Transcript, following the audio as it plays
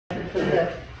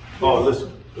Oh,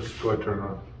 listen, let's go ahead and turn it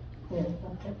on. Yeah,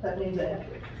 okay. That means I have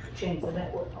to change the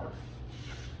network.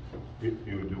 You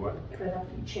would do what? I have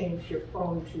to change your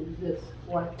phone to this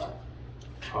Wi-Fi.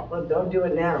 Oh. Well, don't do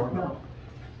it now. No.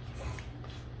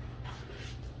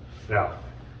 Now,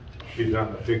 she's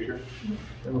on the picture.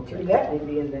 Okay. That may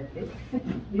be in that picture.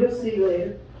 You'll see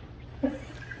later.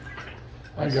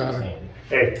 I got her.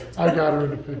 Hey, I got her in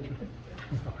the picture.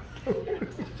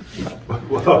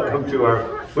 welcome to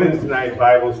our Wednesday night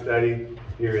Bible study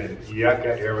here in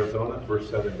Yucca, Arizona, First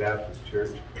Southern Baptist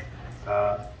Church.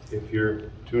 If you're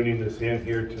tuning us in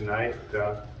here tonight,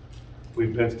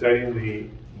 we've been studying the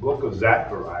book of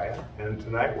Zachariah, and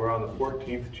tonight we're on the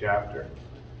 14th chapter.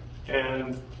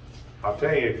 And I'll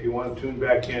tell you, if you want to tune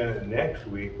back in next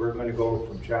week, we're going to go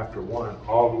from chapter 1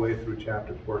 all the way through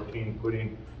chapter 14,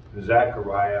 putting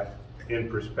Zachariah in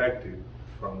perspective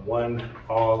from 1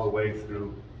 all the way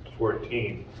through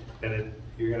 14. And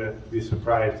you're going to be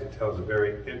surprised, it tells a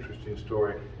very interesting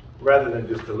story, rather than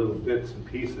just the little bits and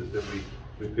pieces that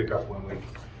we pick up when we,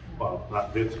 well,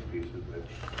 not bits and pieces,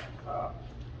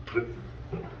 but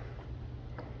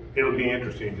it'll be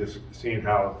interesting just seeing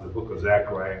how the book of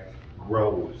Zachariah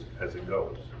grows as it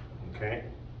goes, okay?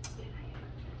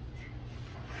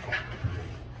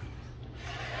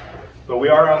 So we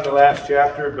are on the last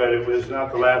chapter, but it was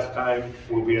not the last time.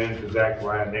 We'll be into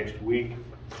Zechariah next week.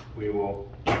 We will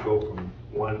go from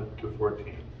 1 to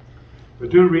 14. But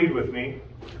do read with me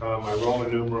my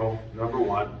Roman numeral number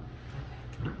 1.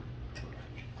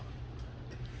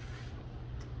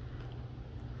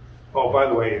 Oh, by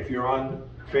the way, if you're on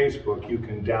Facebook, you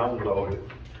can download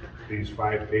these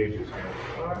 5 pages here.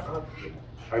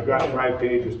 I've got 5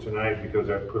 pages tonight because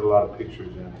I put a lot of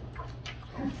pictures in.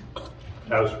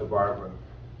 That was for Barbara.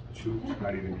 Shoot,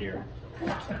 not even here.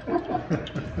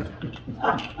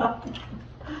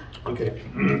 Okay.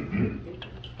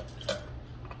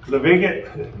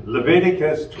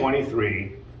 Leviticus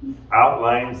 23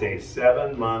 outlines a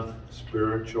 7-month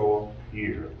spiritual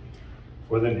year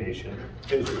for the nation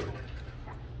Israel.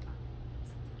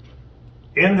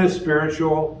 In this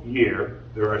spiritual year,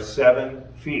 there are 7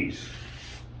 feasts,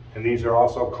 and these are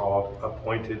also called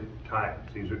appointed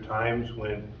times. These are times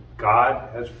when God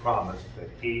has promised that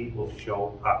he will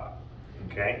show up,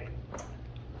 okay?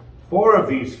 4 of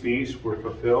these feasts were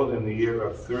fulfilled in the year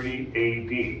of 30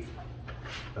 AD,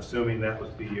 assuming that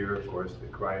was the year, of course,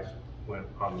 that Christ went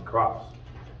on the cross.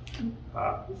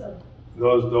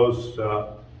 Those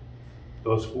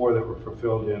 4 that were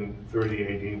fulfilled in 30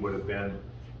 AD would have been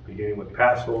beginning with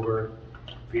Passover,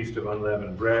 Feast of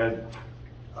Unleavened Bread,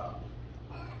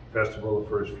 Festival of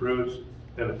First Fruits,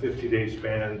 then a 50-day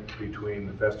span between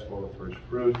the Festival of First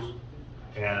Fruits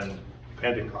and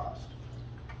Pentecost.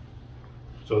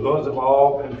 So those have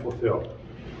all been fulfilled.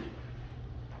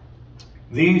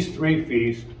 These 3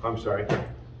 feasts,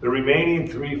 the remaining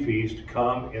 3 feasts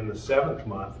come in the 7th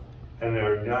month and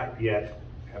have not yet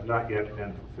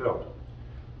been fulfilled.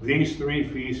 These 3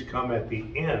 feasts come at the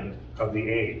end of the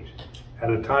age, at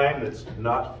a time that's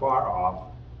not far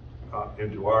off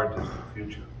into our distant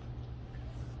future.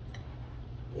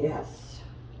 Yes.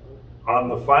 On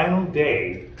the final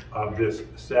day of this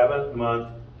 7-month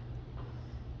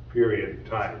period of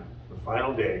time, the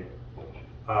final day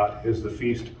is the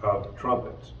Feast of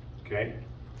Trumpets. Okay?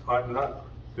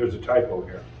 There's a typo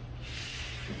here.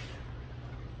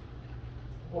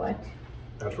 What?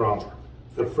 That's wrong.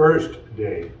 The first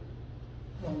day.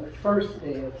 On the first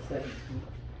day of 17.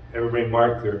 Everybody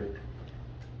mark their.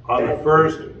 On the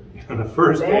first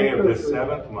day of the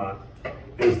 7th month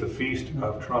is the Feast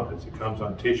of Trumpets. It comes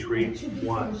on Tishri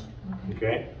 1.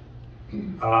 Okay?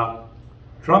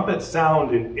 Trumpets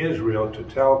sound in Israel to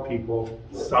tell people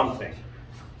something.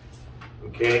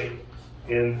 Okay?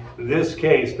 In this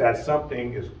case, that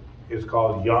something is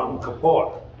called Yom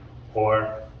Kippur,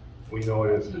 or we know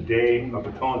it as the Day of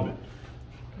Atonement.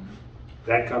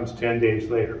 That comes 10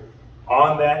 days later.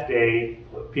 On that day,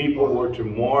 people were to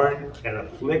mourn and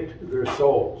afflict their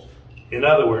souls. In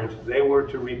other words, they were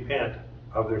to repent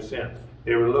of their sin.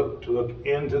 They were to look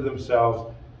into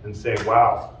themselves and say,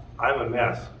 wow, I'm a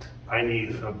mess. I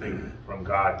need something from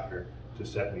God here to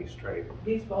set me straight.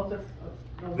 These both are...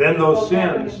 Then those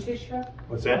sins... In Tishri?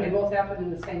 What's that? They both happen in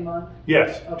the same month?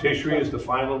 Yes. Okay. Tishri is the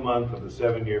final month of the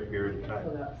 7-year period of time.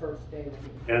 So that first day.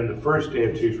 And the first day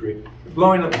of Tishri,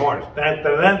 blowing of horns. Dun,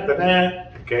 dun, dun, dun, dun.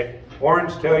 Okay?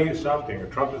 Horns tell you something, or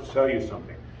trumpets tell you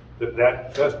something.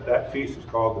 That feast is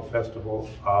called the Festival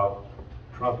of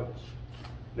Trumpets.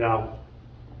 Now,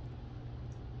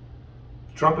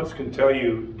 trumpets can tell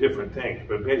you different things,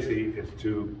 but basically it's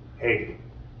to, hey,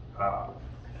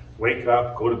 wake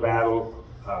up, go to battle,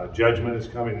 judgment is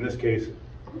coming. In this case,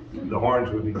 the horns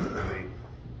would be, the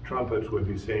trumpets would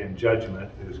be saying judgment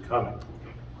is coming.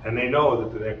 And they know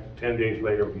that the next 10 days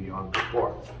later will be Yom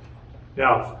Kippur.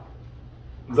 Now,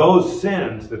 those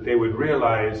sins that they would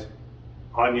realize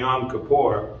on Yom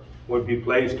Kippur would be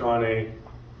placed on a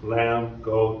lamb,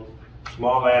 goat,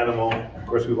 small animal. Of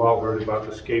course, we've all heard about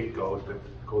the scapegoat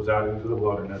that goes out into the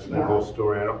wilderness, and that whole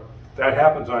story. That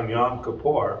happens on Yom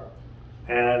Kippur,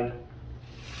 and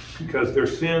because their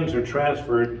sins are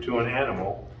transferred to an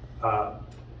animal,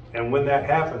 and when that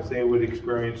happens, they would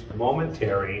experience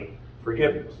momentary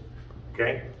forgiveness.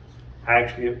 Okay?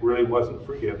 Actually, it really wasn't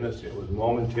forgiveness, it was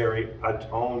momentary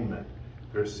atonement.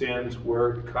 Their sins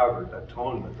were covered.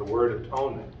 Atonement, the word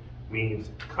atonement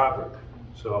means covered.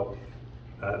 So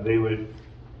they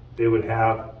would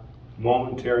have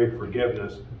momentary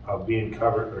forgiveness of being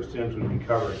covered, or sins would be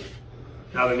covered.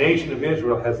 Now, the nation of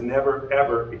Israel has never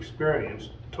ever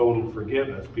experienced total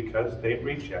forgiveness because they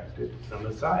rejected the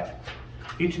Messiah.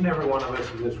 Each and every one of us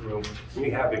in this room, we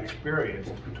have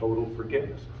experienced total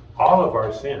forgiveness. All of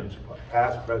our sins,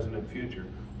 past, present, and future,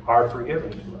 are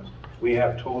forgiven to us. We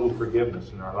have total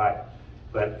forgiveness in our life.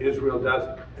 But Israel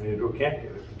doesn't, and Israel can't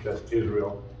get it because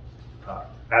Israel,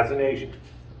 as a nation,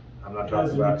 I'm not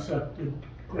talking about,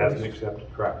 hasn't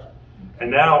accepted Christ. And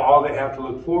now all they have to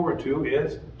look forward to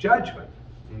is judgment.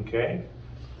 Okay?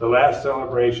 The last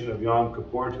celebration of Yom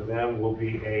Kippur to them will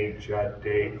be a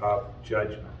day of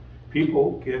judgment.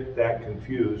 People get that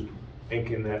confused,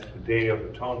 thinking that the Day of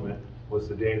Atonement was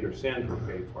the day their sins were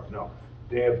paid for. No,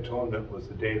 Day of Atonement was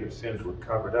the day their sins were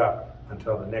covered up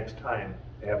until the next time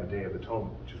they have a Day of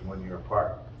Atonement, which is 1 year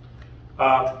apart.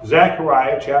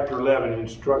 Zachariah chapter 11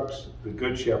 instructs the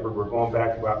Good Shepherd, we're going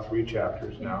back about 3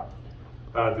 chapters now,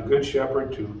 the Good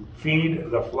Shepherd to feed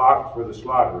the flock for the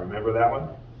slaughter. Remember that one?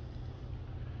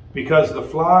 Because to the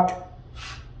flock,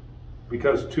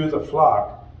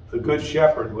 the Good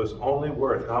Shepherd was only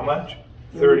worth how much?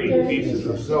 30 pieces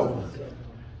of silver.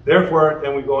 Therefore,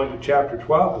 then we go into chapter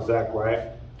 12 of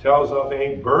Zechariah, tells of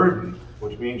a burden,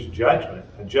 which means judgment,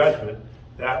 a judgment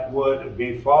that would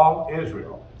befall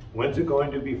Israel. When's it going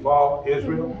to befall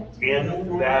Israel?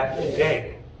 In that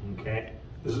day. Okay?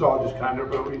 This is all just kind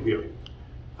of a review.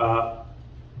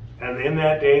 And in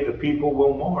that day, the people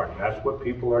will mourn. That's what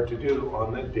people are to do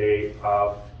on the Day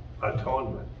of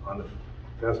Atonement, on the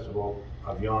festival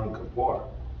of Yom Kippur.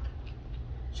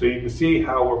 So you can see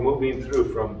how we're moving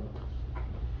through from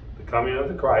the coming of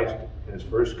the Christ, his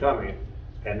first coming,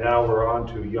 and now we're on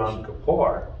to Yom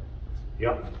Kippur.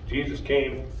 Jesus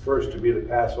came first to be the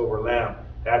Passover lamb.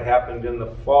 That happened in the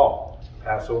fall.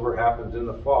 Passover happens in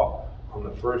the fall, on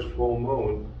the first full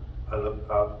moon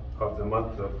of the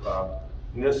month of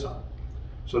Nisan.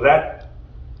 So that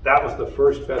was the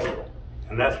first festival.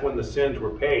 And that's when the sins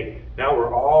were paid. Now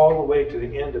we're all the way to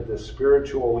the end of the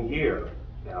spiritual year.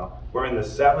 Now, we're in the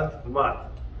 7th month,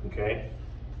 okay?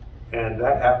 And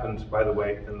that happens, by the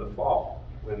way, in the fall,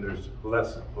 when there's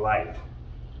less light.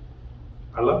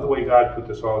 I love the way God put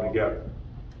this all together.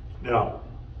 Now,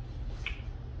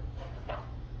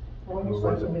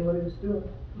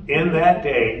 in that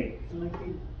day,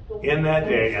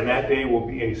 and that day will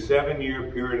be a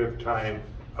 7-year period of time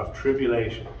of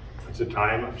tribulation. It's a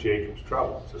time of Jacob's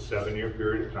trouble. It's a 7-year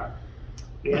period of time.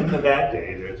 In that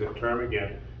day, there's a term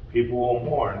again, people will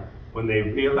mourn when they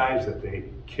realize that they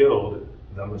killed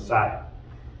the Messiah.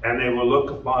 And they will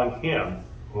look upon him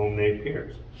whom they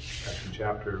pierced. That's in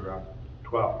chapter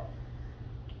 12.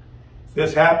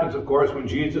 This happens, of course, when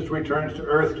Jesus returns to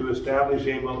earth to establish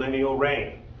a millennial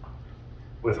reign.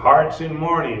 With hearts in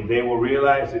mourning, they will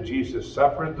realize that Jesus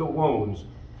suffered the wounds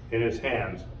in his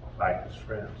hands by his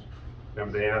friends.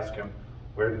 Remember, they asked him,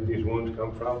 where did these wounds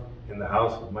come from? In the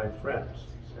house of my friends,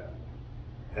 he said.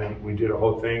 And we did a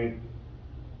whole thing,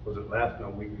 was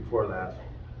it week before last,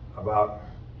 about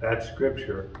that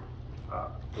scripture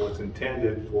was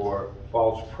intended for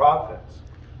false prophets.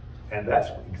 And that's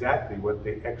exactly what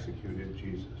they executed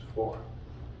Jesus for.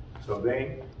 So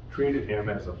they treated him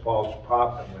as a false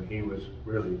prophet when he was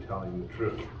really telling the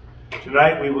truth.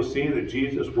 Tonight we will see that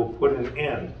Jesus will put an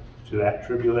end to that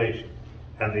tribulation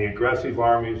and the aggressive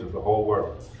armies of the whole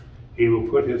world. He will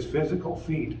put his physical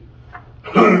feet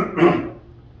on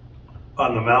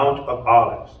the Mount of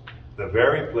Olives, the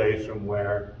very place from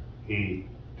where he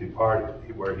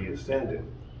departed, where he ascended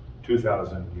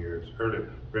 2,000 years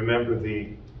earlier. Remember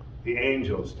the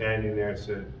angel standing there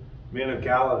said, "Men of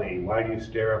Galilee, why do you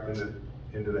stare up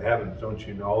into the heavens? Don't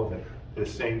you know that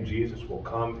this same Jesus will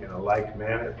come in a like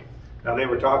manner?" Now they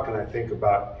were talking, I think,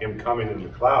 about him coming in the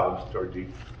clouds toward you.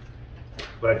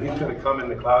 But he's going to come in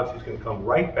the clouds. He's going to come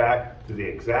right back to the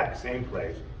exact same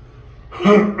place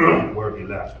where he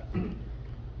left.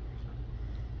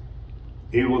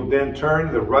 He will then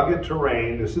turn the rugged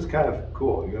terrain. This is kind of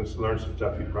cool. You're going to learn some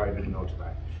stuff you probably didn't know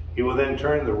tonight. He will then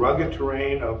turn the rugged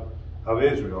terrain of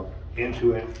Israel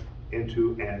into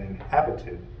an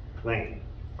inhabited plain.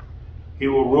 He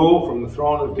will rule from the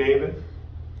throne of David,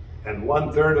 and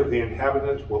 1/3 of the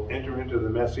inhabitants will enter into the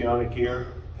Messianic year,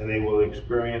 and they will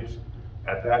experience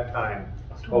at that time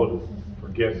total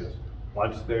forgiveness.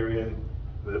 Once they're in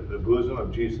the bosom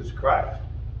of Jesus Christ,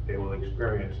 they will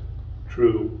experience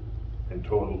true and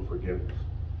total forgiveness.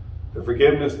 The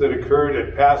forgiveness that occurred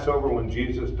at Passover when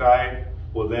Jesus died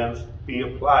will then be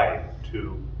applied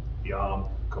to Yom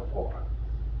Kippur.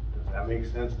 Does that make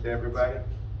sense to everybody?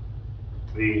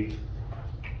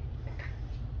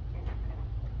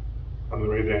 I'm going to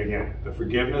read that again. The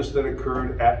forgiveness that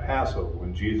occurred at Passover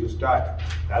when Jesus died.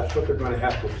 That's what they're going to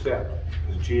have to accept,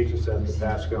 because Jesus as the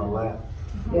Paschal Lamb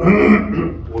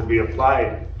will be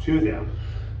applied to them,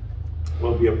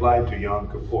 will be applied to Yom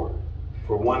Kippur.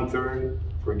 For 1/3,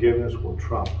 forgiveness will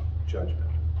trump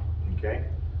judgment. Okay?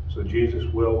 So Jesus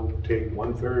will take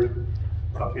 1/3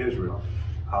 of Israel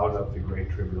out of the Great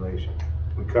Tribulation.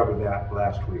 We covered that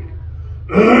last week.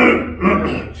 So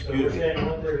we're saying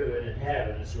 1/3 of the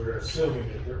inhabitants, we're assuming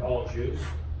that they're all Jews?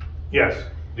 Yes,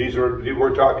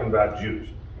 we're talking about Jews.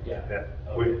 Yeah.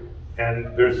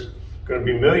 And there's going to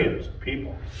be millions of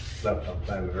people left on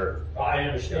planet Earth. I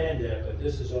understand that, but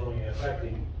this is only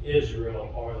affecting Israel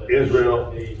or the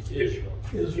Israel. Israel.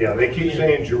 Yeah, they keep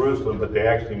saying Jerusalem, but they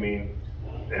actually mean,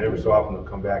 and every so often they'll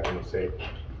come back and they'll say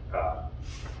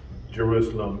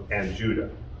Jerusalem and Judah.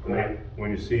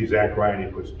 When you see Zachariah and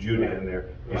he puts Judah in there,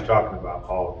 he's talking about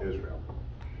all of Israel.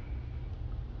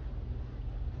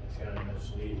 That's kind of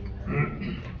misleading.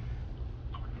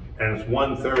 And it's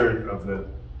 1/3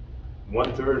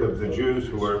 of the Jews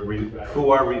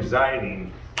who are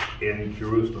residing in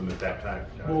Jerusalem at that time.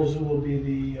 Those will be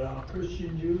the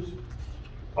Christian Jews?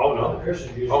 Oh no!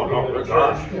 Christian Jews Oh no! They're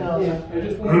gone. I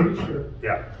just want to be sure.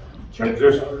 Yeah. Church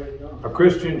There's is already gone. a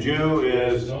Christian Jew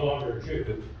It's is. no longer a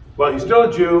Jew. Well, he's still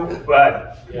a Jew,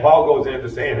 but Yeah. Paul goes into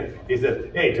saying it. He says,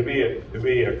 "Hey, to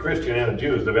be a Christian and a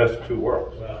Jew is the best of two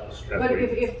worlds." Well, that's true. That's But what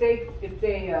he- if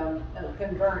they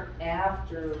convert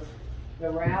after the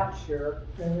rapture,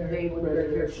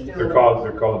 they're still. they're called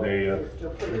a they're still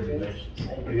Christians.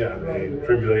 a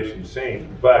tribulation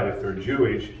saint, but if they're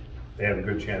Jewish, they have a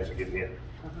good chance of getting in,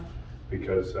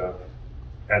 because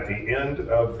at the end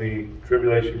of the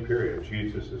tribulation period,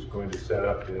 Jesus is going to set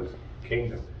up his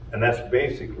kingdom. And that's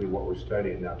basically what we're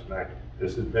studying now tonight.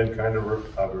 This has been kind of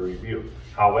a review.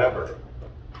 However,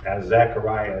 as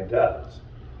Zachariah does,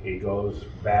 he goes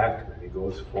back, and he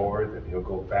goes forward, and he'll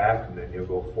go back, and then he'll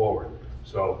go forward.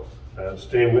 So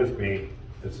stay with me.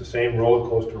 It's the same roller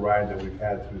coaster ride that we've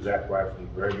had through Zachariah from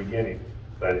the very beginning,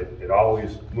 but it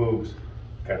always moves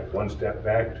kind of one step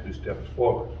back, 2 steps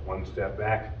forward, 1 step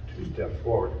back, 2 steps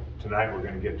forward. Tonight we're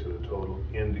going to get to the total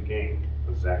end game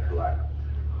of Zachariah.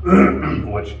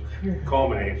 Which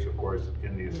culminates, of course,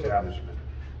 in the establishment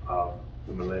of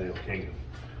the millennial kingdom.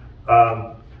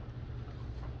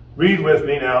 Read with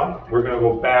me now. We're going to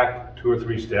go back 2 or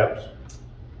 3 steps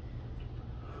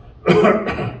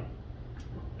to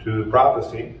the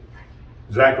prophecy.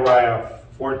 Zechariah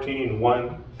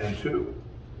 14:1 and 2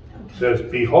 says,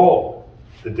 "Behold,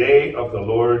 the day of the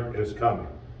Lord is coming."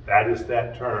 That is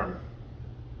that term.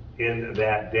 In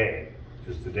that day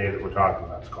is the day that we're talking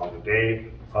about. It's called the day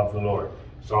of the Lord.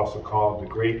 It's also called the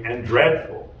great and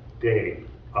dreadful day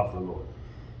of the Lord.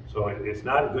 So it's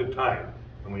not a good time.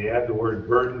 And when you add the word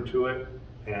burden to it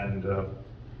and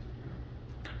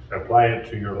apply it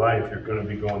to your life, you're going to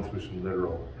be going through some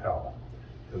literal hell.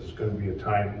 Because it's going to be a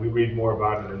time, we read more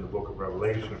about it in the book of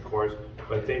Revelation, of course,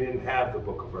 but they didn't have the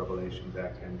book of Revelation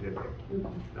back then, did they?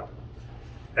 No.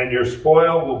 "And your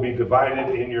spoil will be divided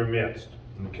in your midst."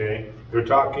 Okay? They're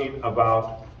talking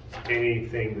about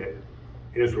anything that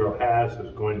Israel has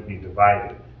is going to be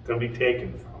divided. It's going to be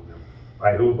taken from them.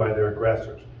 By who? By their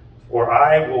aggressors. "For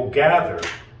I will gather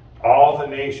all the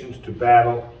nations to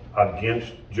battle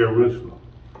against Jerusalem.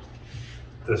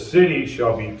 The city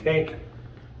shall be taken,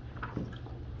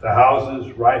 the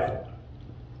houses rifled,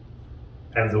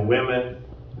 and the women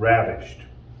ravished.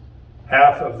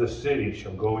 Half of the city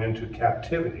shall go into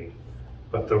captivity,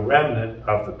 but the remnant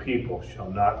of the people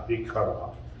shall not be cut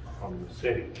off from the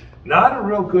city." Not a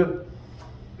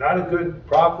good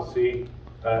prophecy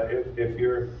if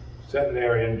you're sitting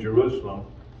there in Jerusalem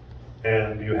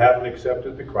and you haven't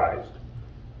accepted the Christ,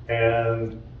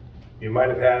 and you might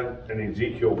have had an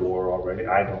Ezekiel war already.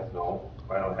 I don't know.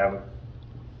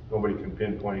 Nobody can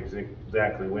pinpoint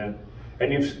exactly when,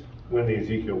 and when the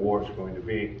Ezekiel war is going to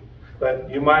be. But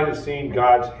you might have seen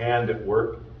God's hand at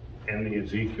work in the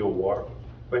Ezekiel war.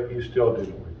 but you still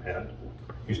didn't repent.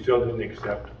 You still didn't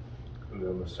accept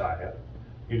the Messiah.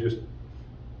 You just,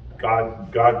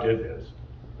 God did this.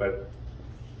 But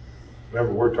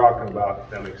remember, we're talking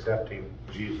about them accepting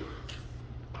Jesus.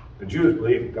 The Jews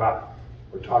believe in God.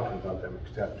 We're talking about them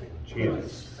accepting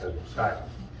Jesus as Messiah.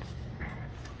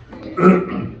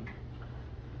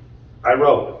 I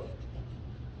wrote,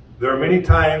 there are many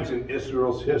times in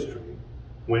Israel's history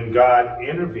when God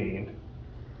intervened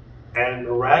and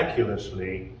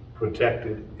miraculously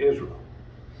protected Israel.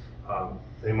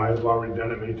 They might have already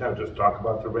done it many times. Let's talk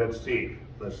about the Red Sea.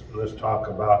 Let's talk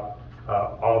about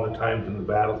all the times in the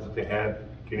battles that they had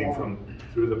getting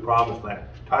through the Promised Land.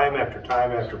 Time after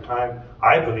time after time.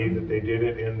 I believe that they did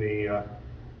it in the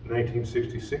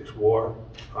 1966 war.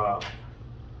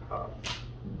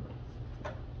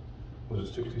 Was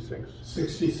it 66?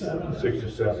 67.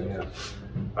 67, yeah.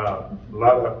 A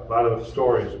lot of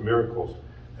stories, miracles.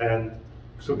 And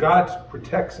so God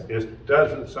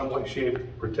does in some way,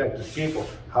 shape, protect his people.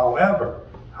 However,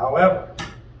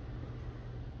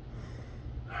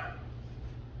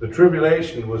 the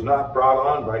tribulation was not brought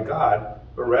on by God,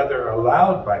 but rather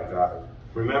allowed by God.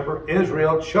 Remember,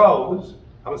 Israel chose,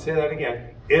 I'm going to say that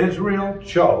again, Israel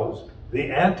chose the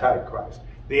Antichrist.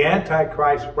 The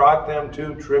Antichrist brought them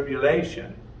to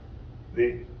tribulation.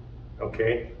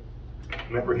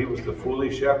 Remember, he was the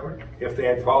foolish shepherd. If they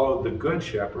had followed the good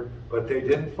shepherd, but they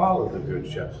didn't follow the good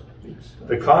shepherd.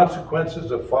 The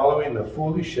consequences of following the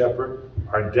foolish shepherd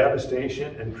are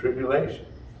devastation and tribulation.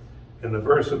 In the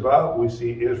verse above, we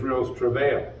see Israel's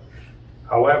travail.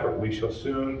 However, we shall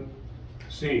soon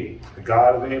see the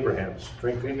God of Abraham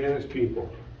strengthening his people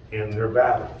in their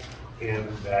battle in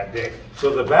that day. So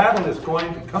the battle is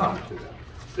going to come to them.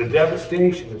 The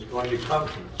devastation is going to come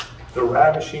to them. The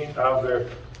ravishing of their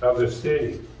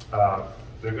city.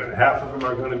 Half of them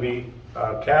are going to be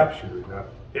captured. Now,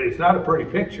 it's not a pretty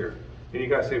picture. And you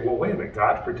got to say, well, wait a minute,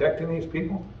 God's protecting these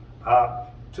people?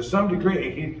 To some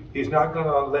degree, he's not going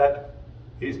to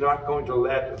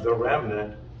let the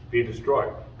remnant be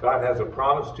destroyed. God has a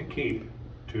promise to keep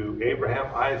to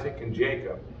Abraham, Isaac, and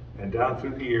Jacob. And down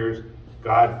through the years,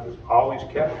 God has always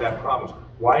kept that promise.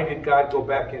 Why did God go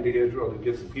back into Israel to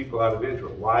get the people out of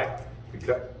Israel? Why?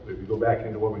 Because if you go back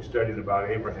into what we studied about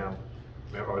Abraham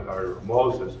or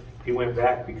Moses, he went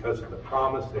back because of the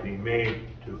promise that he made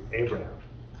to Abraham.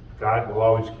 God will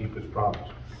always keep his promise.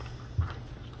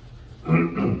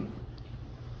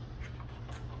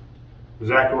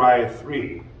 Zachariah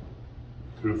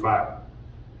 3-5.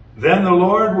 Then the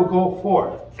Lord will go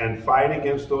forth and fight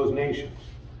against those nations,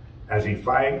 as he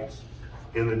fights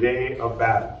in the day of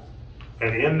battle.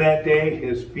 And in that day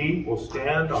his feet will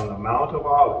stand on the Mount of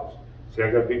Olives. See,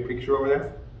 I got a big picture over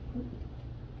there?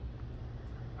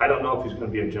 I don't know if he's going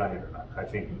to be a giant or not, I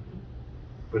think.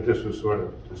 But this was sort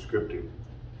of descriptive.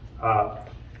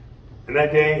 In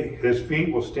that day his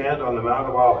feet will stand on the Mount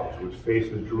of Olives, which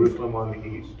faces Jerusalem on the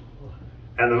east.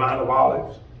 And the Mount of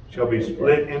Olives shall be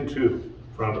split in two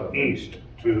from east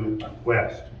to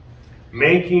west,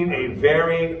 making a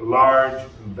very large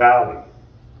valley.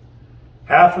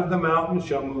 Half of the mountain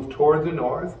shall move toward the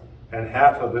north, and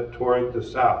half of it toward the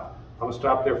south. I'm going to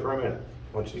stop there for a minute.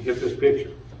 I want you to get this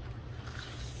picture.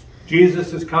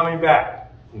 Jesus is coming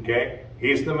back, okay?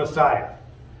 He's the Messiah.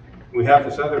 We have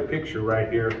this other picture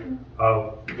right here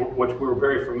of which we're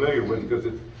very familiar with because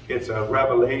it's a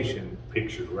Revelation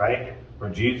picture, right? Where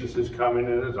Jesus is coming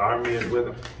and his army is with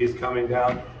him. He's coming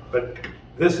down. But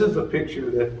this is a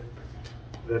picture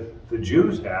that the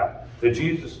Jews have. That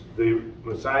Jesus, the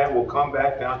Messiah, will come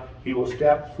back down. He will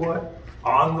step foot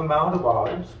on the Mount of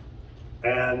Olives.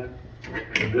 And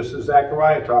this is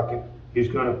Zachariah talking. He's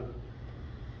going to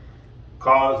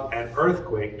cause an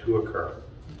earthquake to occur.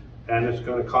 And it's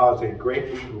going to cause a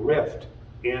great rift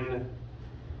in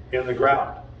the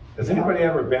ground. Has anybody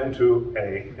ever been to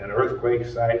an earthquake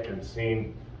site and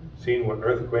seen what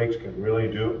earthquakes can really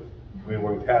do? I mean,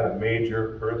 we've had a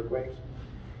major earthquakes.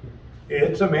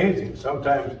 It's amazing.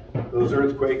 Sometimes those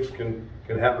earthquakes can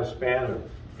have a span of,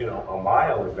 a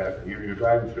mile or better. You're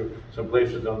driving through some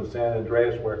places on the San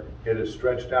Andreas where it is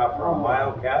stretched out for a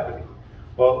mile cavity.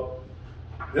 Well,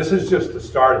 this is just the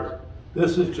start of it.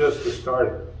 This is just the start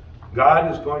of it.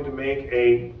 God is going to make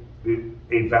a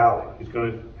valley. He's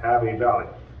going to have a valley.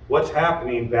 What's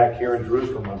happening back here in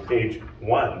Jerusalem on page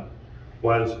 1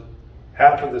 was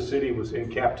half of the city was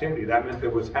in captivity. That meant there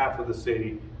was half of the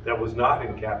city that was not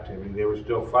in captivity. They were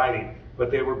still fighting,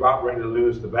 but they were about ready to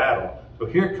lose the battle. So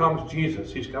here comes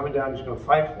Jesus. He's coming down. He's going to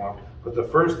fight for them. But the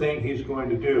first thing he's going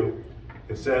to do,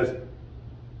 it says,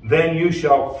 then you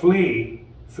shall flee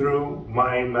through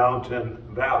my mountain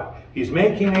valley. He's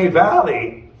making a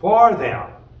valley for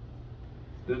them.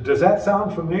 Does that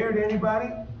sound familiar to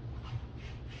anybody?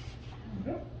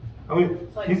 I mean,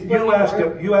 you asked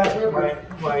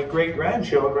my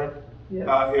great-grandchildren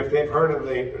if they've heard of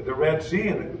the Red Sea,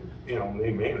 and you know,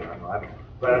 they may not, I don't know.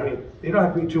 But I mean, you don't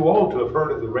have to be too old to have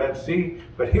heard of the Red Sea.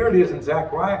 But here it is in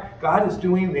Zachariah. God is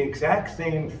doing the exact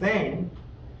same thing.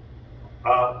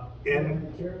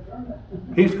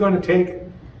 He's going to take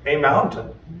a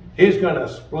mountain. He's going to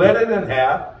split it in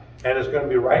half, and it's going to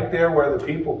be right there where the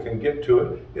people can get to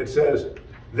it. It says,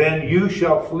 "Then you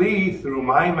shall flee through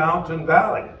my mountain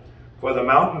valley, for the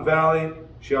mountain valley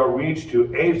shall reach to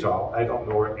Azal." I don't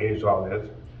know where Azal is.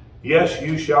 "Yes,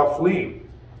 you shall flee,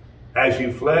 as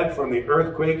you fled from the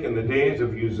earthquake in the days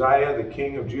of Uzziah, the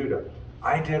king of Judah."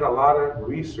 I did a lot of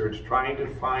research trying to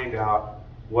find out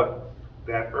what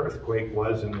that earthquake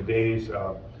was in the days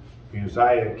of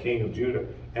Uzziah, king of Judah.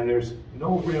 And there's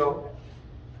no real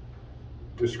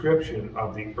description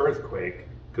of the earthquake,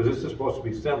 because this is supposed to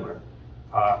be similar.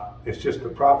 It's just the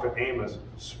prophet Amos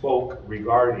spoke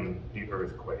regarding the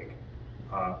earthquake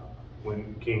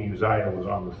when King Uzziah was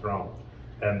on the throne.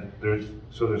 And there's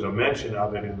a mention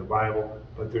of it in the Bible,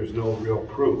 but there's no real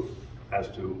proof as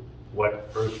to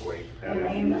what earthquake that is.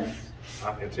 Amos?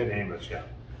 It's in Amos, yeah.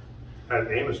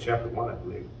 Amos chapter 1, I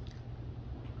believe.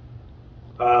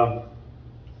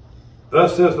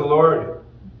 "Thus says the Lord,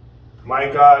 my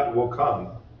God will come,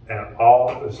 and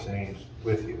all the saints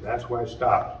with you." That's where I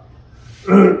stopped.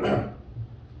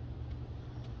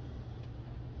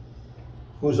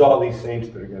 Who's all these saints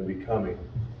that are going to be coming?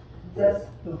 That's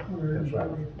The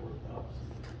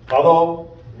 144,000.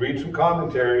 Although, read some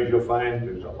commentaries, you'll find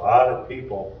there's a lot of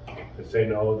people that say,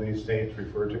 no, these saints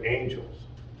refer to angels,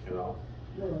 you know.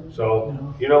 So,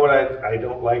 you know what I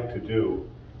don't like to do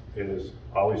is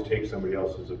always take somebody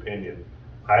else's opinion.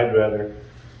 I'd rather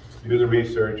do the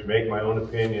research, make my own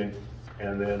opinion,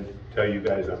 and then tell you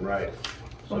guys I'm right.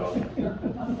 So,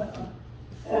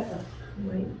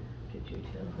 Wait, did you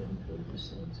tell him who the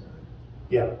saints are?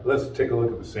 yeah, let's take a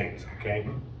look at the saints, okay?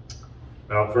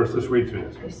 Now, first, let's read through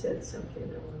this. I said something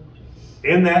that wanted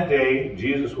to. "In that day,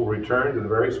 Jesus will return to the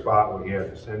very spot where he had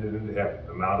ascended into heaven,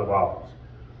 the Mount of Olives.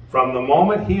 From the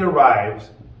moment he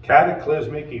arrives,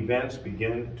 cataclysmic events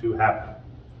begin to happen.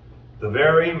 The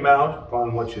very mount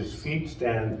upon which his feet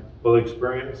stand will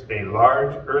experience a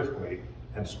large earthquake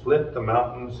and split the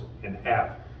mountains in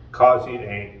half, causing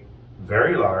a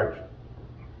very large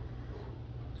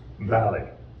valley.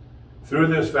 Through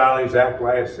this valley,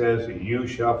 Zachariah says, you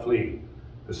shall flee.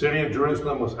 The city of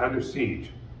Jerusalem was under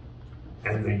siege,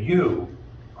 and the you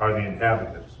are the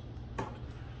inhabitants.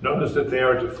 Notice that they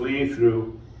are to flee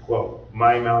through, quote,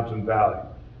 my mountain valley.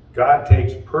 God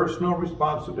takes personal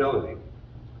responsibility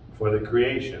for the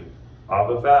creation of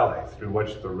a valley through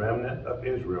which the remnant of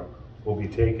Israel will be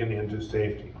taken into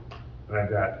safety. Like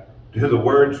that. Do the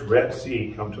words Red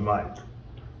Sea come to mind?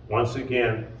 Once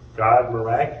again, God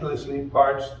miraculously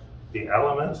parts the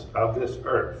elements of this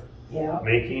earth,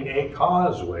 making a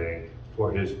causeway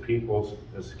for his people's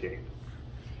escape.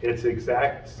 It's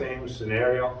exact same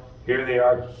scenario. Here they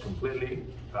are completely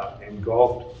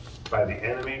engulfed by the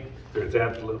enemy. There's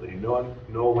absolutely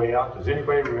no way out. Does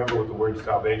anybody remember what the word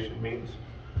salvation means?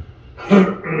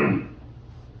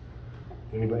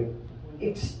 Anybody?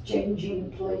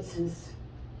 exchanging places.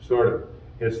 Sort of.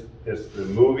 It's the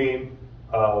moving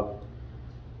of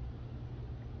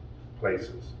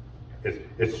places.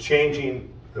 It's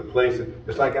changing the places.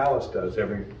 It's like Alice does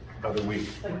every other week.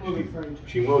 Like moving furniture.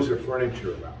 She moves her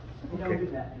furniture around. We don't do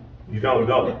that. You don't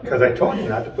know, because I told you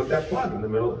not to put that plug in the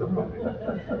middle of the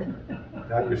room.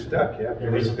 Now you're stuck, yeah?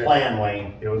 It was a plan,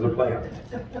 Wayne. It was a plan.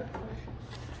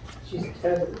 She's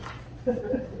tethered.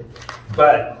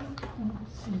 But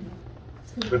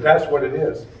that's what it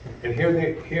is. And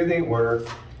here they were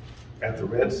at the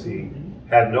Red Sea,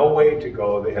 had no way to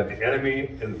go. They had the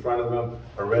enemy in front of them,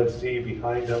 a Red Sea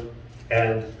behind them,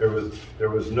 and there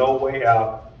was no way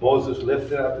out. Moses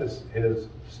lifted up his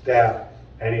staff,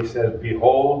 and he says,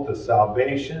 behold the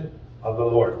salvation of the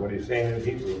Lord. What he's saying in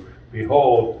Hebrew,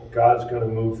 behold, God's going to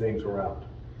move things around.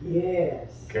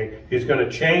 Yes. Okay? He's going to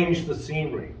change the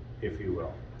scenery, if you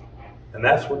will. And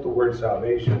that's what the word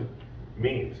salvation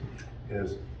means,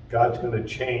 is God's going to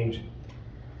change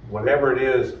whatever it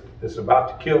is that's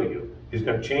about to kill you. He's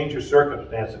going to change your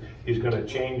circumstances. He's going to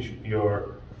change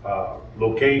your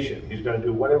location. He's going to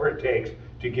do whatever it takes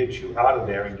to get you out of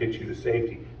there and get you to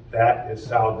safety. That is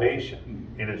salvation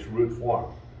in its root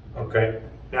form. Okay?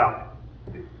 Now,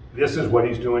 this is what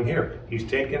he's doing here. He's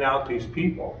taking out these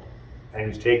people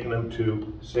and he's taking them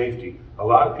to safety. A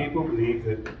lot of people believe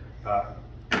that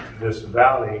this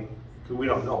valley, we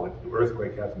don't know, the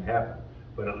earthquake hasn't happened,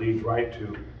 but it leads right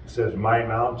to, it says, my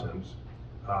mountains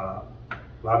A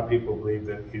lot of people believe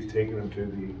that he's taken them to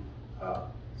the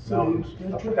mountains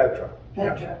of Petra? Petra.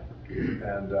 Yeah. Petra.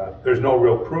 And there's no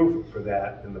real proof for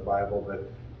that in the Bible,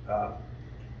 but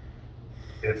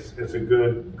it's a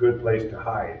good place to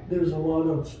hide. There's a lot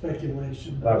of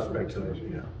speculation. A lot of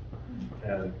speculation, yeah.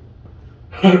 And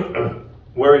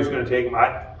where he's going to take him,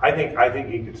 I think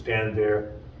he could stand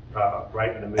there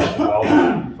right in the midst of all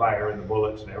the fire and the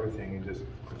bullets and everything and just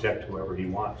protect whoever he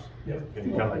wants. Yep. And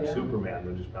he's kind of like Yeah. Superman,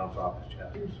 will just bounce off his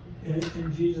chest.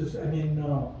 And Jesus, I mean,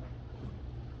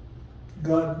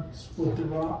 God split the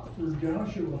rock for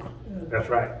Joshua. That's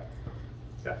right.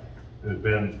 Yeah. There's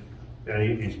been, and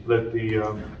he split the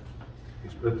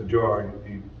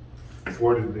Jordan. He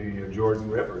forded the Jordan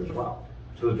River as well.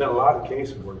 So there's been a lot of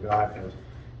cases where God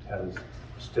has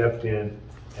stepped in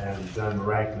and done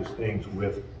miraculous things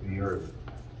with the earth.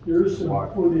 There's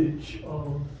some footage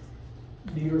of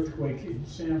the earthquake in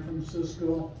San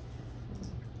Francisco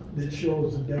that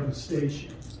shows the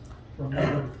devastation from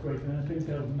that earthquake, and I think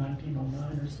that was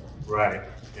 1909 or something. Right.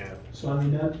 Yeah. So I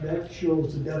mean, that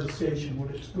shows the devastation,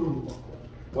 what it's going to look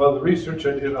like. Well, the research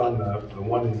I did on the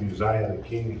one in Uzziah the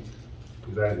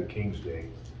King's day,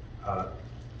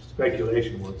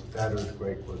 speculation was that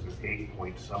earthquake was an 8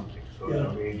 point something, so it's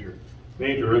a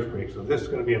major earthquake. So this is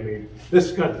going to be a major.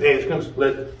 It's going to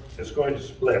split. It's going to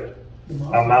split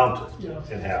a mountain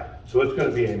in half. So it's going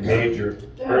to be a major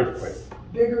earthquake.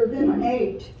 Bigger than an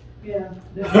 8. Yeah.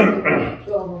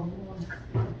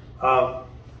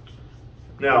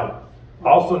 Now,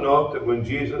 also note that when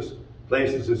Jesus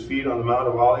places his feet on the Mount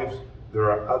of Olives,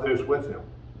 there are others with him.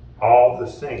 All the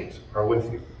saints are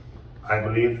with you. I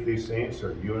believe that these saints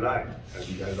are you and I, as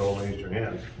you guys all raised your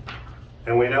hands.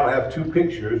 And we now have two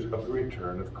pictures of the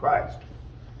return of Christ.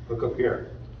 Look up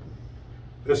here.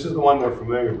 This is the one we're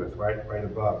familiar with, right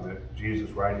above, that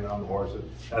Jesus riding on the horses.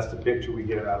 That's the picture we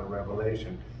get out of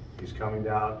Revelation. He's coming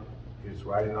down, he's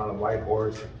riding on a white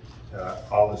horse.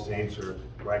 All the saints are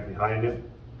right behind him.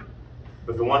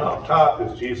 But the one up top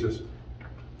is Jesus.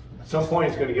 At some point,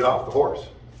 he's going to get off the horse.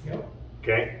 Yep.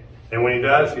 Okay? And when he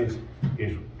does, he's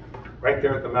right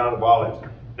there at the Mount of Olives.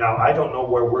 Now, I don't know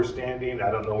where we're standing.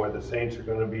 I don't know where the saints are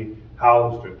going to be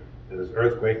housed in this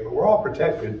earthquake, but we're all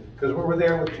protected because we're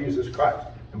there with Jesus Christ.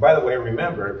 And by the way,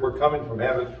 remember, if we're coming from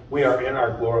heaven, we are in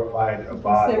our glorified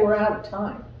body. Say we're out of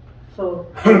time. So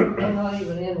we're not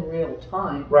even in real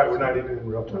time. Right, we're not even in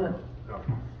real time. No.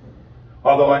 No.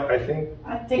 Although I think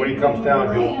I when he comes down,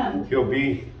 land.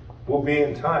 we'll be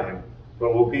in time,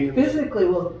 but we'll be in, Physically,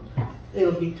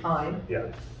 it'll be time.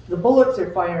 yeah. The bullets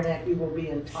are firing at you will be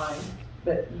in time.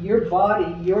 But your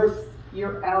body,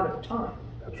 you're out of time.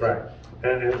 That's right.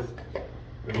 And it's,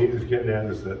 what he was getting at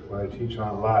is that what I teach on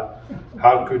a lot,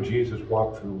 how could Jesus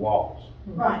walk through walls?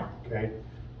 Right. Okay?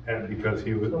 And because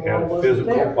he The wall had a wasn't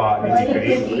physical there. body, Right, he could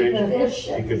he eat could eat the fish, fish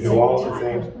he at could the do same all the time.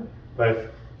 things.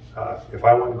 But if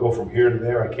I want to go from here to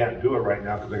there, I can't do it right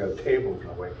now because I got a table in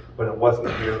my way. But it wasn't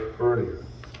here earlier.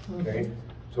 Okay?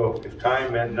 So if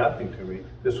time meant nothing to me,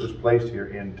 this was placed here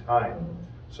in time.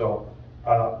 So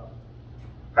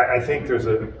I think there's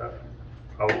a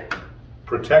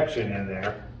protection in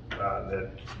there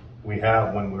that we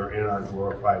have when we're in our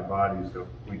glorified bodies that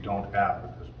we don't have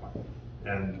at this point.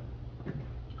 And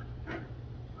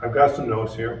I've got some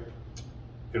notes here.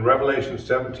 In Revelation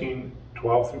 17,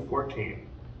 12 through 14,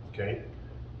 okay?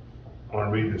 I want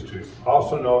to read this to you.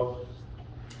 Also note,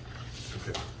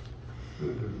 okay.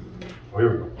 Oh,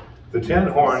 here we go. The 10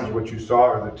 horns which you saw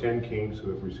are the 10 kings who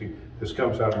have received. This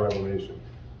comes out of Revelation.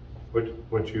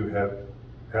 What you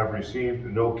have received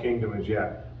no kingdom as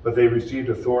yet, but they received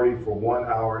authority for 1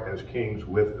 hour as kings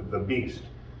with the beast.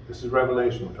 This is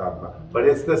Revelation we're talking about. But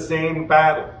it's the same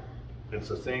battle. It's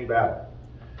the same battle.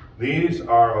 These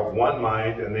are of one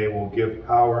mind, and they will give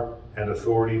power and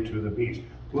authority to the beast.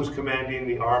 Who's commanding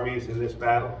the armies in this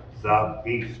battle? The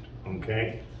beast.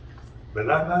 Okay? But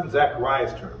not in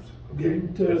Zachariah's terms. Okay?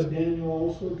 Didn't Daniel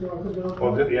also talk about that?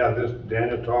 Well, this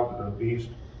Daniel talks to the beast,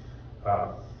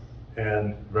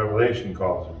 and Revelation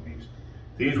calls it beast.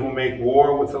 These will make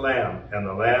war with the Lamb, and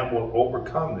the Lamb will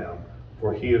overcome them,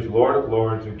 for he is Lord of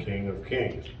lords and King of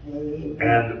kings.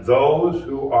 And those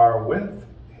who are with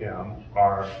him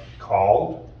are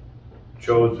called,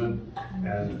 chosen,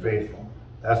 and faithful.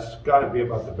 That's got to be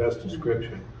about the best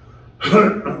description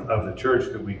of the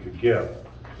church that we could give.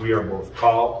 We are both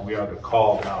called, we are the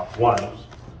called out ones.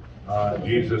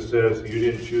 Jesus says, you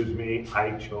didn't choose me,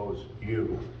 I chose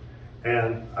you.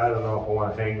 And I don't know if I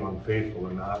want to hang on faithful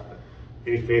or not, but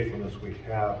any faithfulness we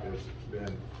have has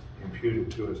been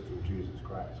imputed to us through Jesus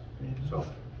Christ. So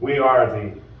we are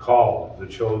the called, the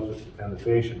chosen, and the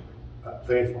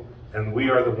faithful. And we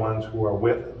are the ones who are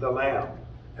with the Lamb.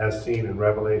 as seen in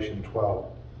Revelation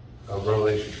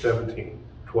 17,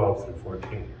 12 through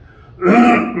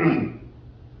 14.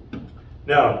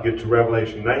 Now, get to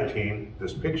Revelation 19,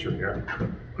 this picture here.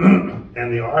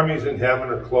 And the armies in heaven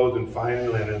are clothed in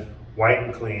fine linen, white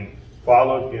and clean,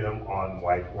 followed him on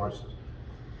white horses.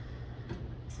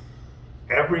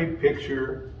 Every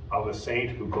picture of a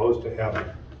saint who goes to heaven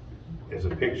is a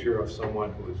picture of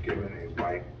someone who is given a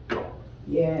white robe.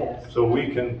 Yes. So we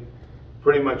can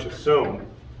pretty much assume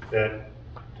that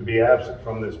to be absent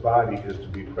from this body is to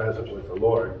be present with the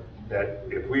Lord. That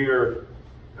if we are,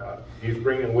 he's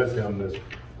bringing with him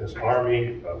this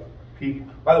army of people.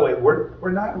 By the way,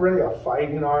 we're not really a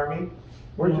fighting army.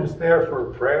 We're just there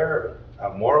for prayer,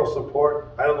 moral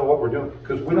support. I don't know what we're doing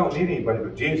because we don't need anybody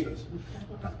but Jesus.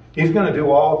 He's going to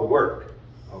do all the work.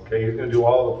 Okay, he's going to do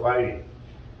all the fighting.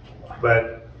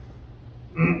 But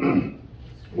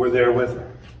we're there with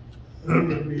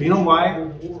him. You know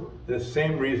why? The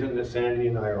same reason that Sandy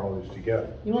and I are always together.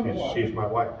 She's my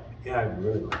wife. Yeah, I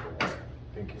really love her wife.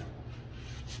 Thank you.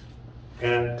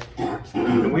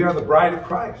 And we are the bride of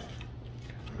Christ.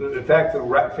 In fact,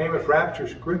 the famous rapture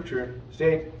scripture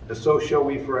states, "And so shall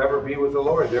we forever be with the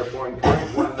Lord. Therefore,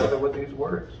 encourage one another with these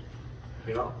words."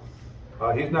 You know,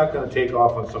 he's not going to take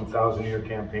off on some 1,000-year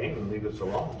campaign and leave us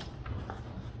alone.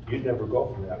 You'd never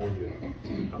go for that, would you?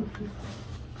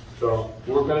 So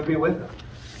we're going to be with him.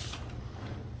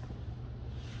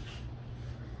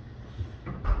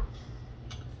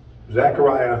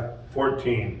 Zachariah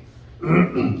 14,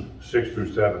 6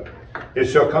 through 7. It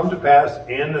shall come to pass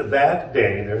in that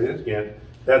day, there it is again,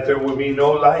 that there will be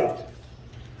no light.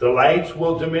 The lights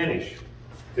will diminish.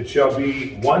 It shall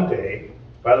be one day.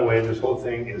 By the way, this whole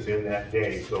thing is in that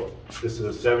day. So this is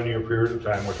a 7-year period of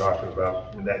time we're talking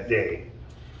about in that day,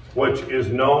 which is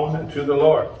known to the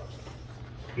Lord.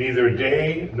 Neither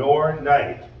day nor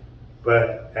night,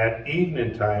 but at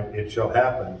evening time it shall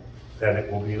happen that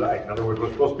it will be light. In other words,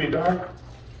 what's supposed to be dark,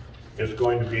 it's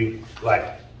going to be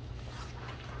light.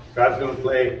 God's going to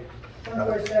play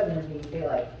 24/7 would be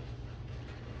daylight.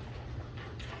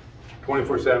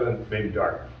 24/7, maybe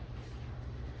dark.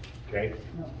 Okay?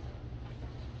 No.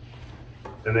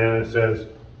 And then it says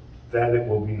that it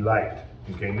will be light.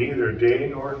 Okay, neither day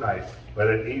nor night, but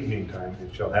at evening time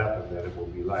it shall happen that it will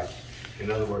be light. In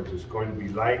other words, it's going to be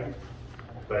light,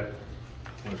 but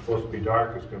when it's supposed to be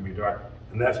dark, it's going to be dark.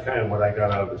 And that's kind of what I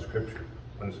got out of the scripture.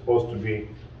 When it's supposed to be,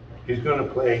 God's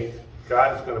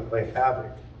going to play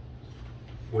havoc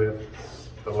with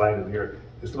the light of the earth.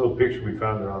 This little picture we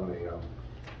found on the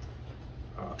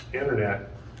internet,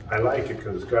 I like it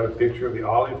because it's got a picture of the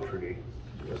olive tree.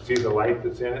 You see the light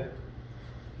that's in it?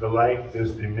 The light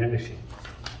is diminishing.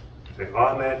 And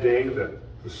on that day, the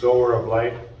sower of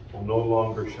light will no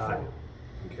longer shine.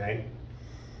 Okay?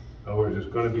 In other words,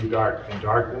 it's going to be dark. And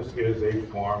darkness is a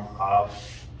form of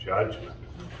judgment.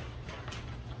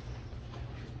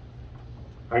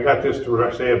 I got this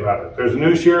to say about it. There's a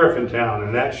new sheriff in town,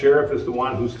 and that sheriff is the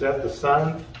one who set the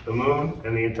sun, the moon,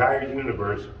 and the entire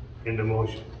universe into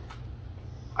motion.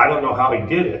 I don't know how he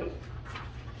did it,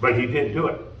 but he did do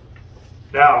it.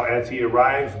 Now, as he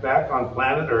arrives back on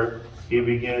planet Earth, he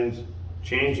begins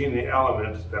changing the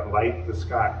elements that light the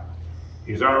sky.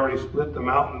 He's already split the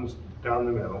mountains down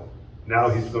the middle. Now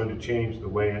he's going to change the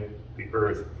way the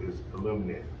earth is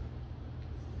illuminated.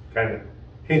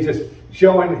 He's just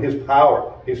showing his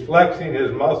power. He's flexing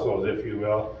his muscles, if you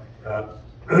will.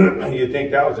 You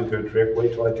think that was a good trick?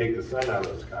 Wait till I take the sun out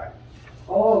of the sky.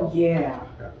 Oh, yeah.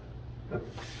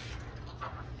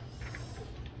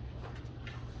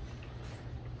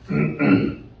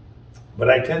 But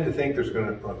I tend to think there's going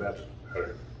to, oh, that's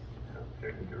better.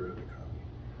 I can get rid of the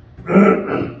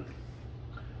copy.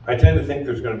 I tend to think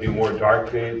there's going to be more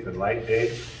dark days than light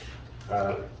days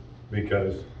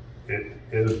because it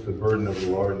is the burden of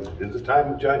the Lord. It is a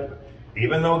time of judgment.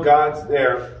 Even though God's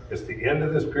there, it's the end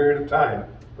of this period of time,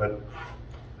 but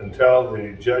until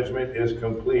the judgment is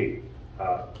complete,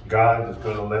 God is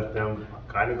going to let them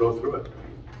kind of go through it.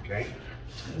 Okay?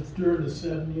 It's during the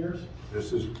 7 years?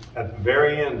 This is at the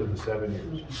very end of the 7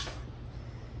 years.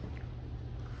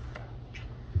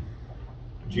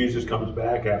 Jesus comes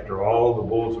back after all the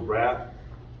bowls of wrath.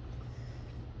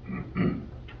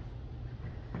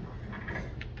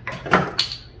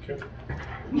 Okay.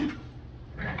 You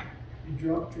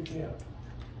dropped your cap.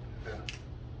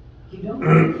 You don't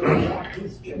need to drop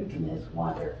his drinking his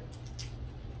water.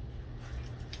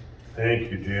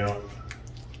 Thank you, Jill.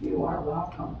 You are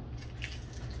welcome.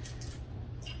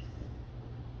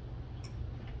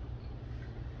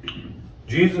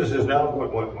 Jesus is now,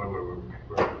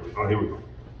 oh, here we go.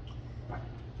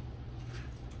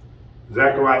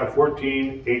 Zachariah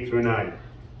 14, 8 through 9.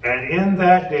 And in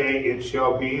that day it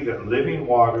shall be that living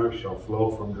water shall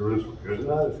flow from Jerusalem. Here's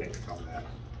another thing from that.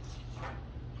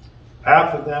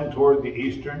 Half of them toward the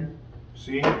eastern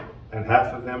sea, and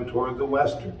half of them toward the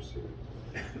western sea.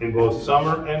 In both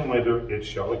summer and winter it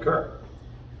shall occur.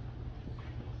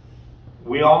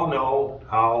 We all know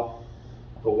how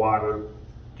the water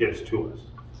gets to us.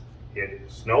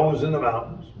 It snows in the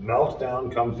mountains, melts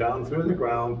down, comes down through the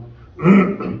ground.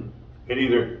 It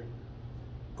either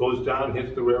goes down,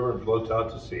 hits the river, and floats out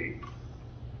to sea,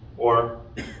 or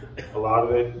a lot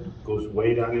of it goes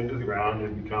way down into the ground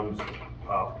and becomes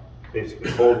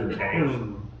basically holding tanks,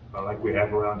 like we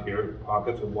have around here,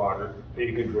 pockets of water that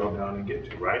you can drill down and get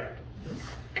to, right?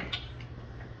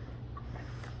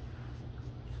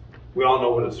 We all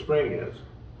know what a spring is,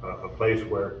 a place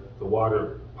where the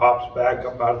water pops back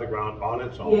up out of the ground on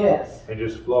its own. Yes. And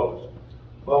just flows.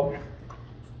 Well,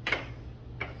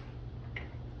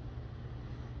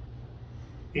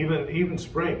 even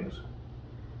springs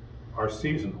are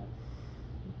seasonal.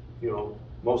 You know,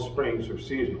 most springs are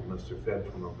seasonal unless they're fed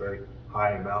from a very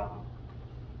high mountain.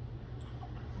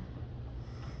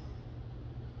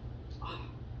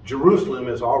 Jerusalem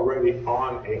is already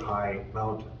on a high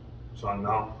mountain. It's on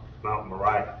Mount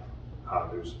Moriah.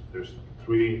 There's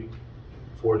 3,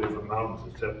 4 different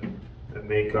mountains that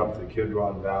make up the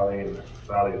Kidron Valley and the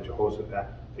Valley of Jehoshaphat.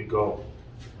 They go,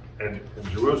 and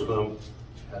Jerusalem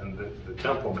and the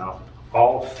Temple Mount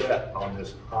all set on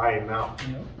this high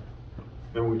mountain. Yep.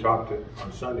 Remember we talked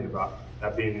on Sunday about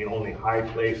that being the only high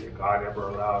place that God ever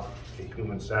allowed a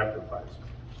human sacrifice.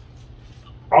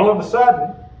 All of a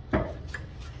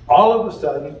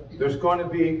sudden, there's going to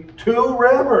be 2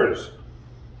 rivers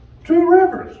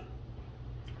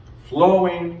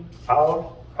flowing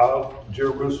out of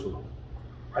Jerusalem,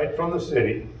 right from the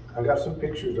city. I got some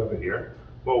pictures of it here.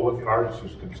 Well, what the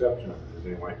artist's conception of it is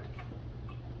anyway.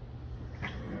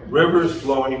 Rivers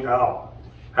flowing out.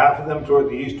 Half of them toward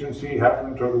the eastern sea, half of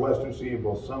them toward the western sea,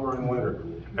 both summer and winter.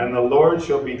 And the Lord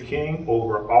shall be king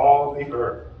over all the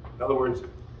earth. In other words,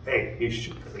 hey, he's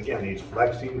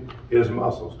flexing his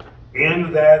muscles.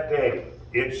 In that day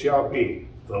it shall be,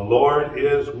 the Lord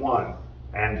is one,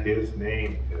 and his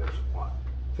name is one.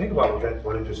 Think about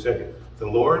what I just said here. The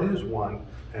Lord is one,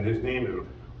 and his name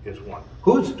is one.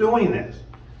 Who's doing this?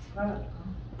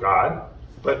 God.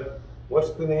 But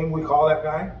what's the name we call that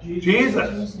guy?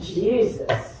 Jesus.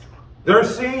 Jesus. They're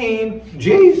seeing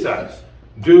Jesus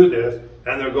do this,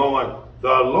 and they're going, the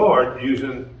Lord,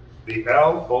 using the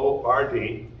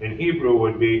L-O-R-D, in Hebrew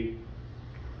would be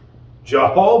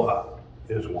Jehovah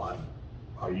is one,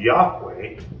 or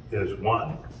Yahweh is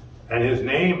one, and his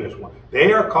name is one.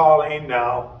 They are calling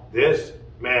now this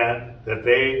man that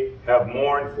they have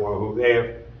mourned for, who they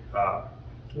have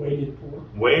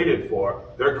waited for.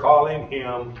 They're calling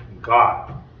him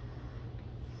God.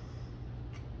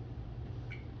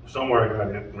 Somewhere I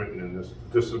got it written in this.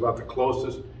 This is about the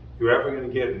closest you're ever going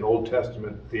to get in Old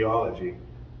Testament theology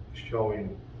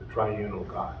showing the triunal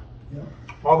God. Yeah.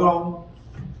 Although,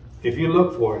 if you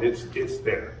look for it, it's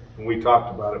there. And we talked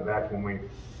about it back when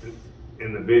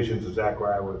in the visions of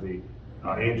Zachariah, where the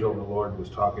angel of the Lord was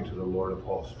talking to the Lord of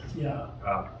hosts. Yeah.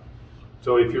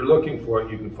 So if you're looking for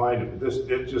it, you can find it.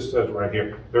 It just says right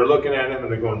here. They're looking at him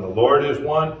and they're going, the Lord is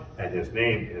one and his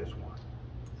name is one.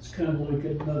 It's kind of like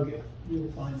a nugget.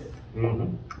 You'll find it.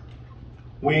 Mm-hmm.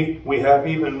 We have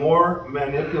even more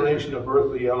manipulation of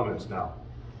earthly elements now.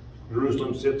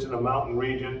 Jerusalem sits in a mountain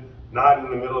region, not in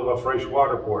the middle of a fresh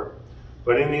water port.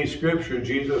 But in these scriptures,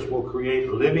 Jesus will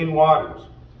create living waters.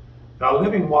 Now,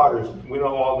 living waters, we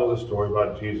all know the story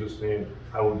about Jesus saying,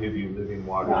 I will give you living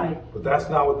waters. Right. But that's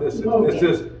not what this is.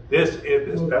 Okay.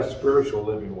 That's spiritual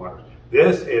living waters.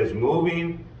 This is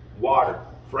moving water,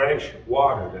 fresh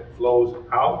water that flows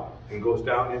out and goes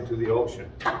down into the ocean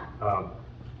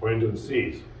or into the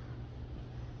seas.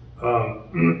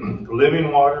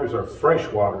 Living waters are fresh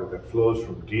water that flows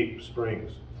from deep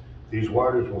springs. These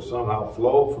waters will somehow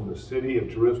flow from the city of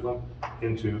Jerusalem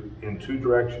in 2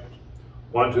 directions.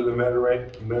 One to the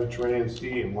Mediterranean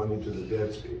Sea and one into the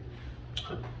Dead Sea.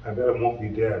 I bet it won't be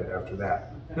dead after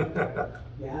that.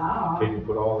 Yeah. They can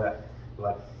put all that.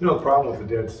 You know, the problem with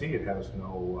the Dead Sea, it has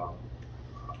no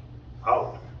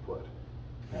output.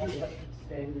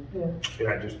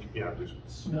 Yeah, just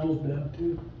Smells bad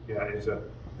too. yeah, it's a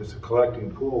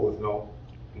collecting pool with no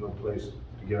place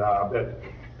to get out. I bet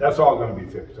that's all going to be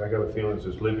fixed. I got a feeling as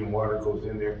this living water goes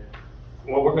in there.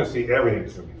 Well, we're going to see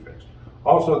everything's going to be fixed.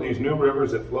 Also, these new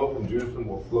rivers that flow from Jerusalem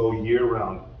will flow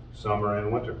year-round, summer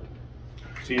and winter.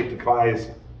 See, it defies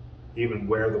even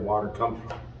where the water comes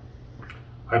from.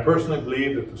 I personally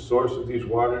believe that the source of these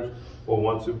waters will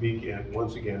once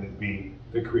again be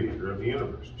the creator of the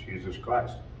universe, Jesus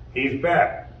Christ. He's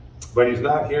back, but he's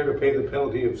not here to pay the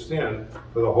penalty of sin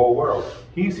for the whole world.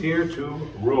 He's here to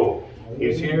rule.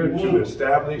 He's here to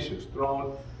establish his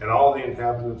throne, and all the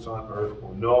inhabitants on earth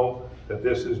will know that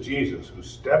this is Jesus who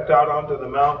stepped out onto the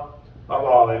Mount of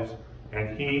Olives,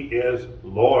 and he is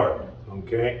Lord.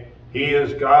 Okay? He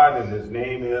is God, and his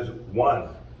name is One.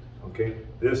 Okay?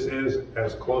 This is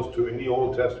as close to any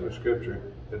Old Testament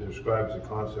scripture that describes the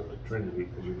concept of Trinity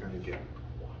as you're going to get.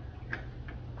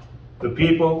 The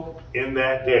people in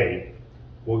that day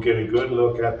will get a good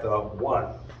look at the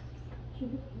One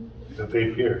that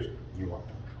they pierced.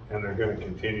 And they're going to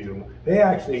continue to. They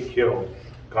actually killed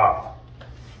God.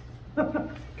 Can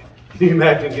you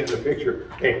imagine getting a picture?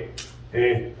 Hey,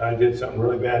 I did something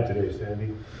really bad today,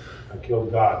 Sandy. I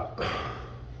killed God.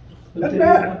 That's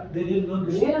bad. They didn't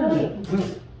understand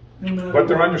that. But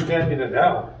they're understanding it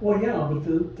now. Well, yeah, but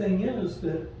the thing is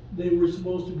that they were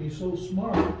supposed to be so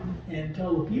smart and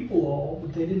tell the people all,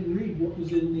 but they didn't read what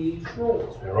was in the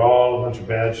scrolls. They're all a bunch of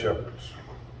bad shepherds.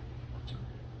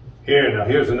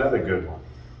 Here's another good one.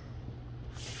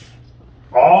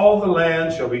 All the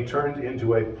land shall be turned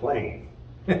into a plain.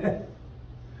 We're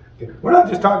not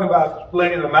just talking about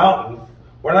splitting the mountain.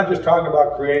 We're not just talking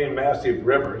about creating massive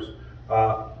rivers.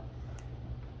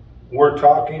 We're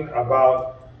talking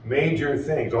about major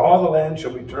things. All the land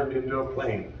shall be turned into a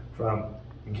plain, from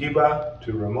Geba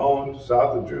to Ramon,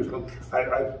 south of Jerusalem.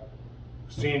 I've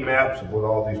seen maps of what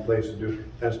all these places do.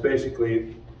 That's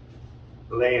basically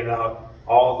laying out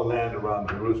all the land around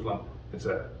Jerusalem. It's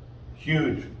a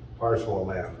huge parcel of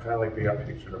land, kind of like we got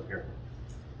pictured up here.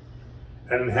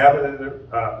 And inhabited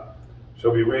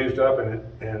shall be raised up and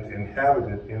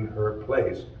inhabited in her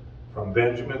place, from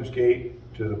Benjamin's gate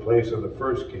to the place of the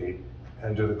first gate,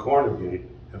 and to the corner gate,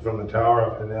 and from the tower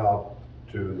of Hanel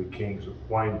to the king's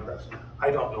winepress.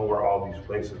 I don't know where all these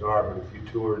places are, but if you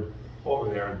toured over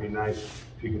there, it'd be nice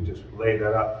if you could just lay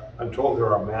that up. I'm told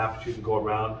there are maps you can go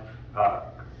around,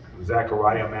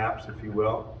 Zachariah maps, if you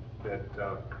will, that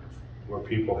where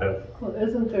people have. Well,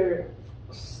 isn't there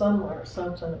somewhere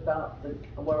something about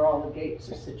where all the gates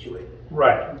are situated?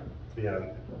 Right. Yeah.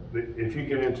 If you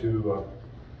get into,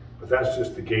 but that's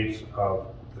just the gates of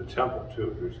the temple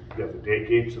too. You got the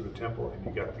gates of the temple, and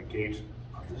you got the gates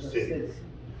of the city.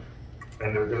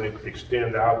 And they're going to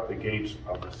extend out the gates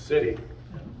of the city,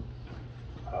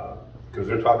 because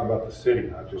they're talking about the city,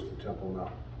 not just the temple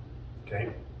now.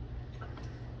 Okay.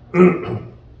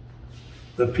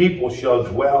 The people shall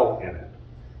dwell in it,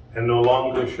 and no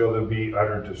longer shall there be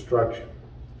utter destruction.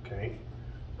 Okay?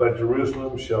 But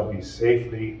Jerusalem shall be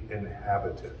safely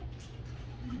inhabited.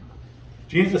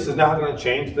 Jesus is now going to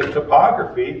change the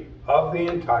topography of the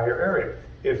entire area.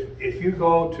 If you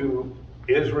go to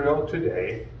Israel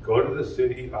today, go to the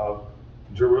city of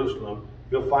Jerusalem,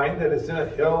 you'll find that it's in a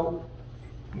hill,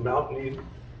 mountainy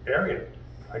area.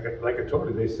 Like I told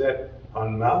you, they set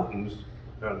on mountains.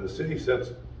 The city sits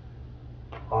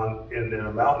in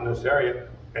a mountainous area,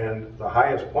 and the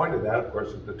highest point of that, of course,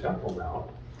 is the Temple Mount,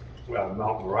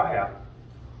 Mount Moriah.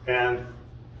 And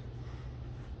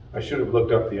I should have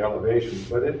looked up the elevation,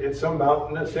 but it's a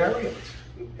mountainous area.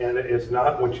 And it's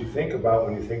not what you think about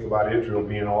when you think about Israel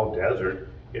being all desert.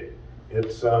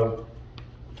 It's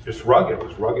rugged.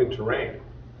 It's rugged terrain.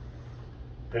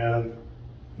 And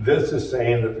this is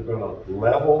saying that they're going to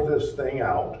level this thing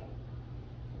out.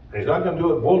 And he's not going to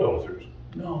do it with bulldozers.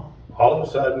 No. All of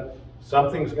a sudden,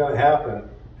 something's going to happen,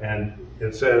 and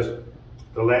it says,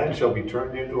 the land shall be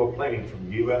turned into a plain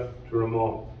from Geba to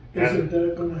Ramon. Isn't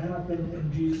that going to happen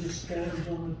when Jesus stands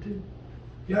on it too?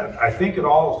 Yeah, I think it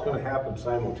all is going to happen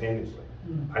simultaneously.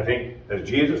 I think as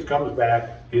Jesus comes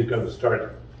back, he's going to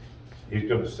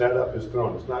set up his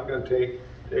throne. It's not going to take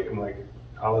him like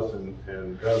Alice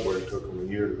and Doug, where it took them a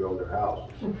year to build their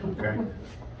house. Okay?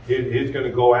 He's going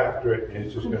to go after it, and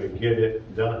he's just going to get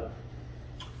it done.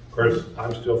 Of course,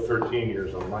 I'm still 13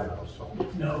 years on my house. So.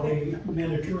 Now, the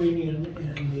Mediterranean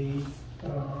and the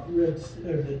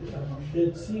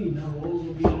Dead Sea, now those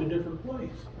will be in a different place.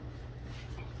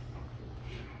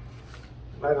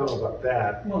 I don't know about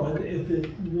that. Well, if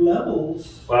it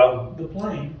levels the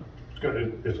plain.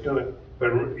 It's gonna,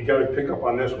 but you got to pick up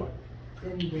on this one.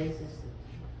 Then he raises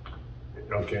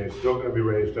Okay, it's still going to be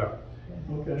raised up.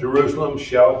 Okay. Jerusalem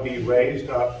shall be raised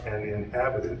up and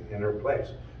inhabited in her place.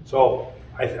 So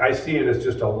I see it as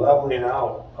just a leveling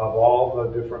out of all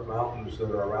the different mountains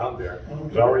that are around there.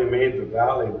 It's already made the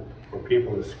valley where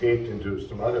people escaped into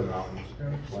some other mountains.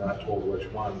 We're not told which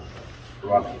ones,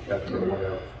 Rocky Kettle or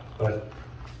whatever. But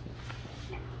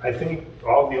I think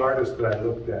all the artists that I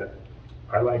looked at,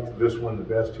 I liked this one the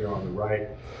best here on the right.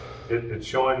 it's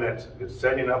showing that it's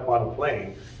setting up on a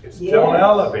plain. It's still Yes.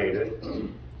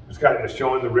 elevated. It's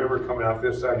showing the river coming out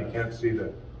this side. You can't see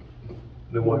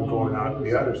the one going out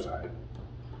the other side.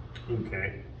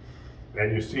 Okay,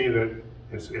 and you see that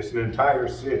it's an entire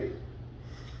city.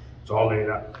 It's all laid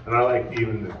out, and I like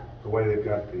even the way they've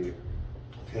got the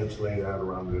tents laid out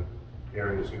around the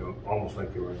areas. You know, almost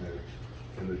like they were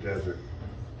in the desert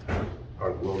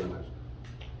or the wilderness.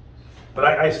 But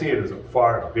I see it as a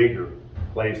far bigger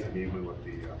place than even what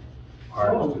the Oh,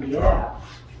 artists yeah.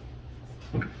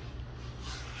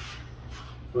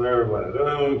 So there it was.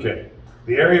 Okay.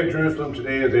 The area of Jerusalem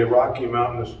today is a rocky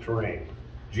mountainous terrain.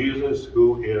 Jesus,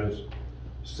 who is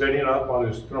sitting up on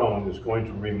his throne, is going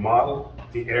to remodel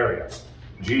the area.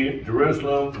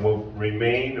 Jerusalem will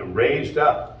remain raised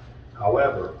up.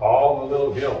 However, all the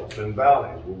little hills and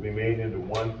valleys will be made into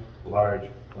one large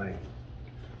plain.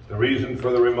 The reason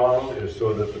for the remodel is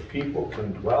so that the people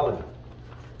can dwell in it.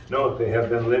 Note, they have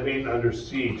been living under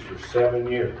siege for 7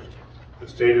 years. The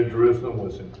state of Jerusalem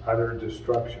was in utter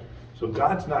destruction. So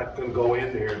God's not going to go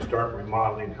in there and start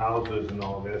remodeling houses and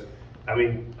all this. I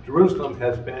mean, Jerusalem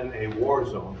has been a war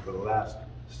zone for the last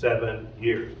 7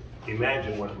 years.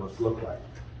 Imagine what it must look like.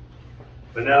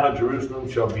 But now Jerusalem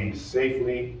shall be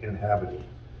safely inhabited.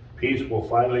 Peace will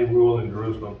finally rule in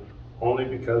Jerusalem only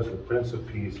because the Prince of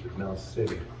Peace is now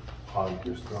sitting on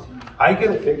his throne. I get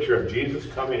a picture of Jesus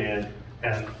coming in,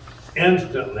 and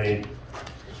instantly,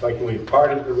 it's like when we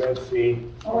parted the Red Sea,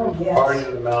 Oh, yes.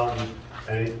 parted the mountains,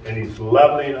 and he's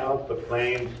leveling out the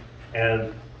plains,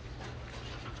 and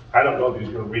I don't know if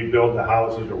he's going to rebuild the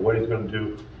houses or what he's going to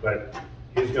do, but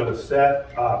he's going to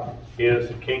set up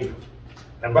his kingdom.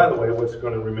 And by the way, what's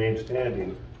going to remain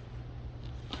standing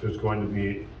is going to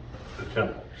be the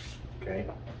temple. Okay?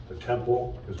 The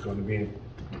temple is going to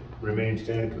remain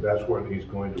standing because that's where he's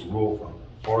going to rule from.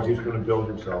 Or he's going to build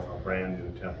himself a brand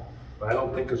new temple. But I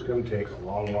don't think it's going to take a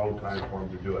long, long time for him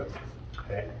to do it.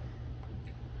 Okay?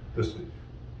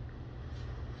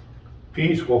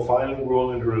 Peace will finally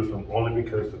rule in Jerusalem only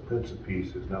because the Prince of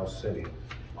Peace is now sitting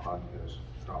on his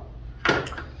throne.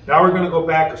 Now we're going to go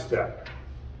back a step.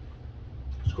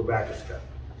 Let's go back a step.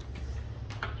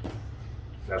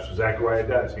 That's what Zachariah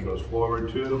does. He goes forward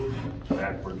 2,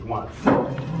 backwards 1.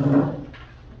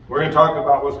 We're going to talk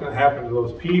about what's going to happen to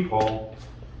those people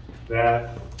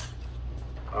that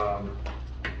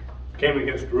came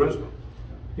against Jerusalem.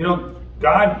 You know,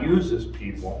 God uses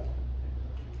people.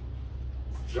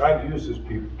 God uses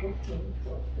people.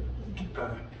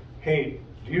 Hey,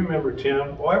 do you remember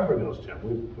Tim? Oh, everybody knows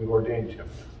Tim. We ordained Tim.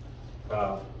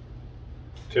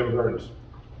 Tim Burns.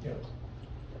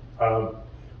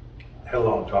 Had a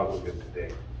long talk with him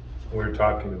today. We were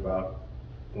talking about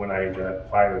when I got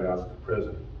fired out of the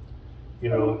prison. You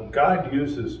know, God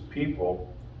uses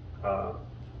people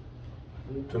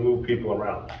to move people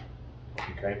around.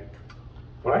 Okay?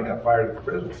 When I got fired at the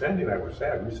prison, Sandy and I were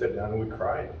sad. We sat down and we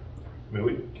cried. I mean,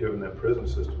 we'd given that prison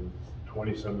system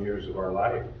 20-some years of our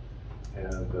life.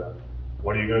 And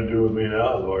what are you going to do with me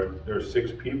now, Lord? There are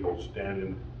 6 people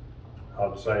standing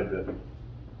outside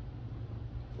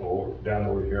down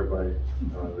over here by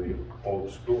the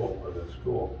old school, or the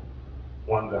school,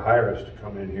 wanting to hire us to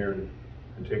come in here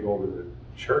and take over the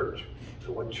church.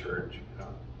 So what church? You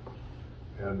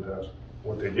know? And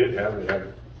what they did have, they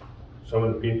had some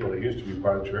of the people that used to be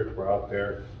part of the church were out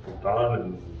there, Don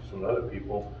and some other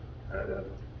people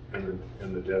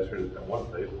in the desert at that one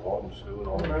place, Walt and Sue and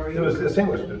all that.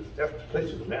 That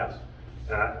place was a mess.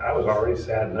 And I was already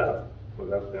sad enough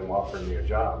without them offering me a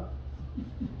job.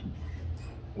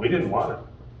 We didn't want it.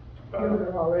 You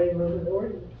were already moving to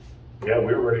Oregon. Yeah,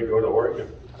 we were ready to go to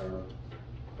Oregon.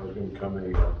 I was going to become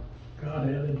a... God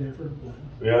had a different plan.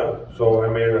 Yeah, so I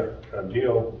made a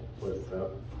deal with them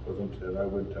that I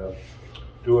would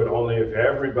do it only if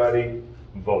everybody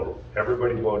voted.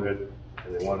 Everybody voted,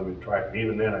 and they wanted me to try it. And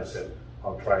even then I said,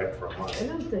 I'll try it for a month. I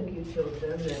don't think you told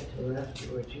them that till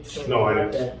afterwards. You told No, I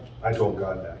God didn't. that. I told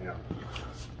God that, yeah.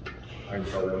 I can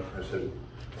tell them. I said,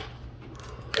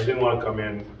 I didn't want to come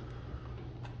in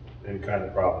any kind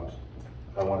of problems.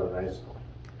 I wanted nice.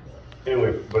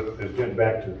 Anyway, but it's getting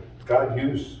back to God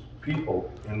used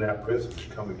people in that prison to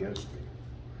come against me.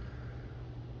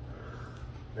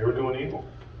 They were doing evil.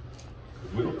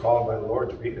 We were called by the Lord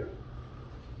to be there.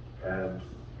 And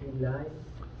You lied.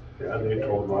 yeah, they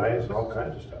told lies and all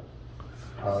kinds of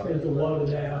stuff. There's a lot of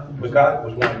that. But God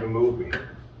was wanting to move me.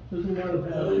 There's a lot of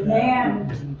that Amen.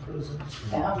 happens in prisons.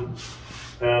 Yeah.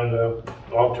 And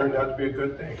all turned out to be a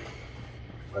good thing.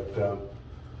 But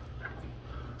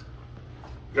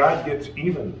God gets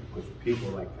even with people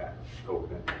like that.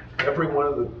 Okay. Every one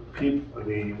of the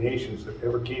nations that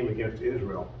ever came against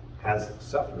Israel has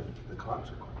suffered the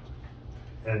consequences.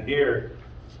 And here,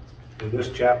 in this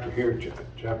chapter here,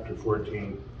 chapter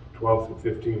 14, 12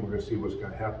 through 15, we're going to see what's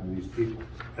going to happen to these people.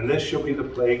 And this shall be the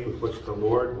plague with which the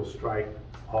Lord will strike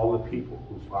all the people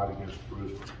who fought against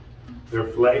Jerusalem. Their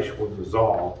flesh will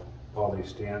dissolve while they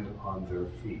stand on their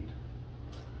feet.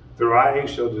 Their eyes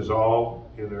shall dissolve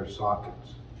in their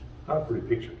sockets. Not a pretty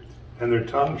picture. And their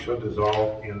tongue shall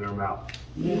dissolve in their mouth.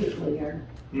 Nuclear.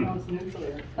 Sounds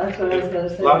nuclear. That's what I was gonna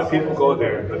say. A lot of people go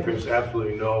there, but there's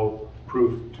absolutely no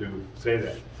proof to say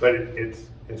that. But it's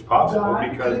possible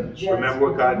God because could just remember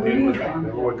what God did with breathe on remember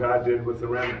them. what God did with the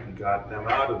remnant. He got them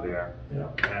out of there, Yeah.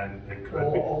 and it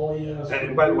could be. All he has And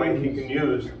to by the do way, he is- can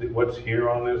use what's here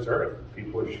on this earth.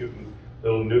 People are shooting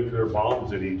little nuclear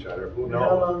bombs at each other. Who How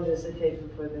knows? long does it take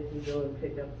before they can go and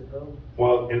pick up the bone?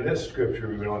 Well, in this scripture,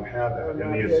 we don't have that.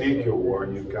 In the Ezekiel war,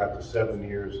 you've got the 7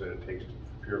 years that it takes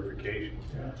for purification,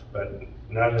 Yeah. but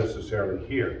not necessarily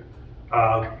here.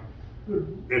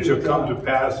 Good- It shall good come to job.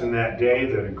 pass in that day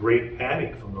that a great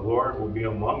panic from the Lord will be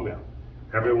among them.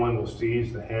 Everyone will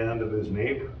seize the hand of his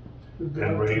neighbor Good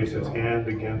and job. raise his hand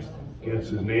against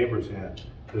his neighbor's hand.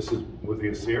 This is with the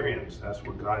Assyrians. That's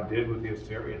what God did with the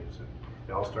Assyrians. And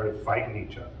they all started fighting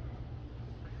each other.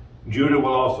 Judah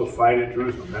will also fight at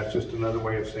Jerusalem. That's just another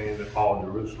way of saying that all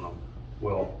Jerusalem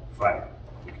will fight.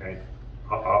 Okay?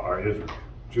 Or Israel.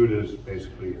 Judah is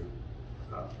basically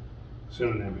a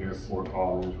synonym here for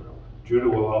all Israel. Judah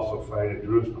will also fight at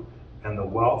Jerusalem, and the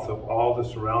wealth of all the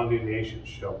surrounding nations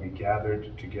shall be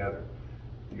gathered together.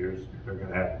 They're going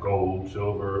to have gold,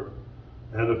 silver,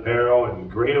 and apparel in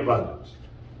great abundance.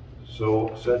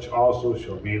 So such also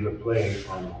shall be the plague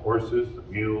on the horses, the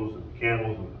mules, and the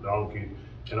camels, and the donkeys,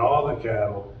 and all the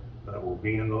cattle that will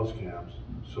be in those camps.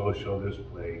 So shall this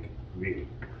plague be.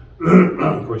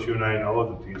 Of course, you and I know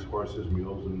that these horses,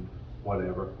 mules, and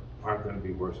whatever aren't going to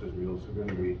be horses, mules. They're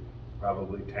going to be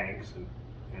probably tanks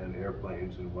and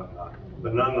airplanes and whatnot.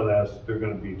 But nonetheless, they're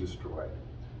going to be destroyed.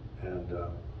 And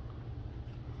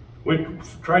we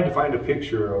tried to find a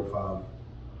picture of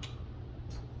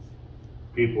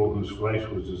people whose flesh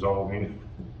was dissolving.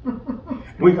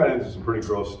 We got into some pretty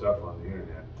gross stuff on the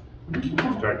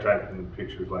internet. Start typing in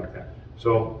pictures like that.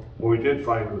 So what we did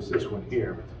find was this one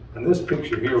here. And this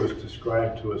picture here was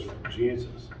described to us from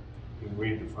Jesus. You can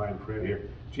read the fine print here.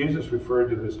 Jesus referred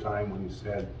to this time when he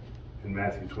said in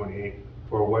Matthew 28,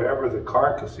 "For wherever the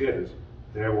carcass is,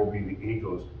 there will be the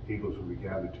eagles. Eagles will be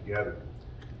gathered together."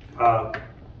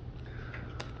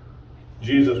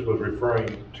 Jesus was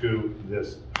referring to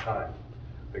this time,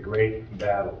 the great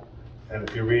battle. And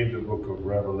if you read the book of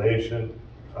Revelation,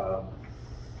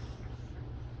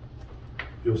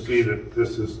 you'll see that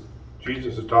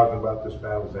Jesus is talking about this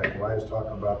battle, Zachariah is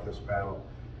talking about this battle,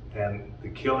 and the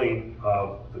killing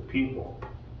of the people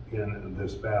in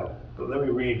this battle. But let me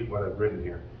read what I've written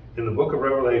here. In the book of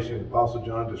Revelation, the Apostle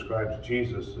John describes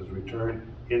Jesus' return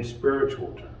in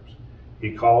spiritual terms.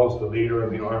 He calls the leader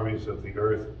of the armies of the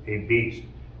earth a beast,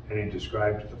 and he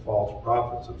describes the false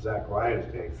prophets of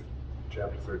Zachariah's day,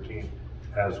 chapter 13,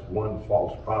 as one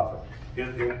false prophet.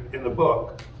 In the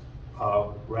book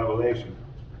of Revelation,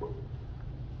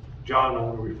 John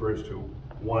only refers to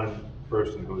one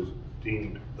person who is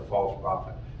deemed the false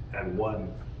prophet and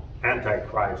one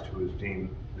antichrist who is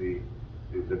deemed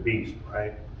the beast,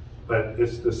 right? But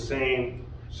it's the same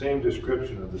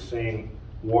description of the same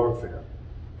warfare.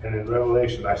 And in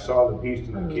Revelation, I saw the beast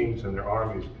and the kings and their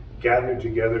armies gathered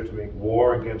together to make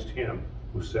war against him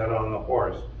who sat on the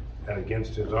horse and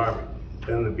against his army.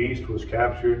 Then the beast was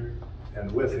captured,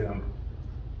 and with him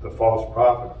the false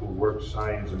prophet who worked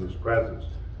signs in his presence,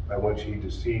 by which he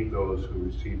deceived those who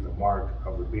received the mark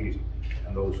of the beast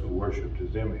and those who worshipped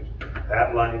his image.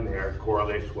 That line there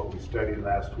correlates to what we studied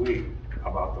last week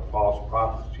about the false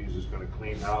prophets. Jesus is going to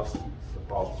clean house the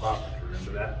false prophets.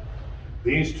 Remember that?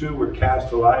 These two were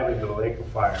cast alive into the lake of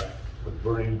fire with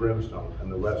burning brimstone,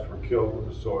 and the rest were killed with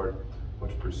the sword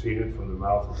which proceeded from the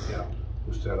mouth of him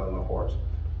who sat on the horse.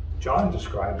 John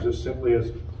describes this simply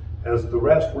as the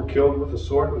rest were killed with the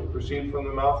sword which proceeded from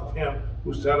the mouth of him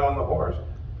who sat on the horse.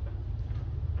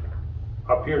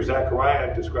 Up here,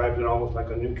 Zachariah describes it almost like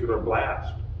a nuclear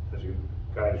blast, as you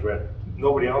guys read.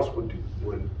 Nobody else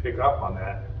would pick up on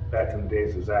that back in the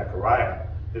days of Zachariah.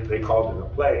 They called it a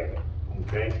plague,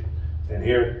 okay? And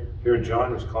here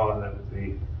John is calling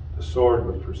it the sword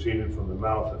which proceeded from the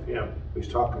mouth of him. He's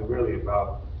talking really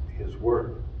about his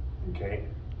word, okay,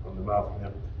 from the mouth of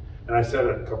him. And I said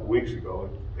it a couple weeks ago,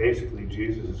 basically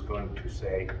Jesus is going to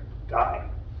say, die.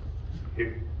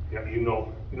 You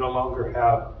no longer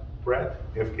have breath.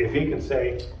 If he can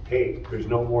say, hey, there's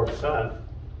no more sun,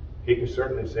 he can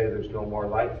certainly say there's no more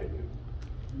life in you.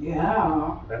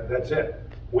 Yeah. That's it.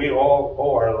 We all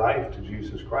owe our life to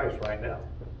Jesus Christ right now.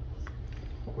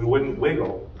 We wouldn't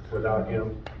wiggle without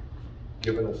him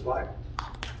giving us life.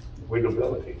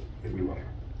 Wiggleability, if you will.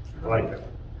 I like that.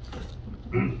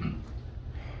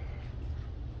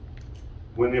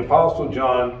 When the Apostle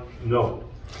John, no,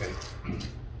 okay.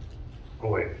 Oh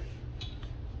wait.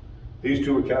 These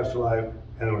two were cast alive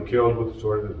and were killed with the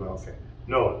sword of his mouth. Okay.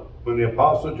 No, when the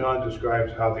Apostle John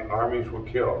describes how the armies were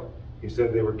killed, he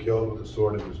said they were killed with the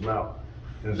sword of his mouth.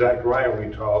 In Zachariah,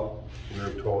 we're told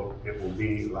it will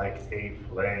be like a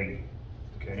plague.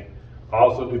 Okay.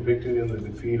 Also depicted in the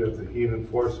defeat of the heathen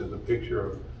forces, a picture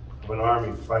of an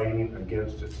army fighting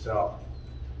against itself.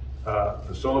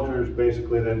 The soldiers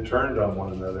basically then turned on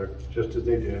one another, just as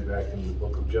they did back in the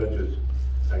book of Judges.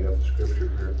 I got the scripture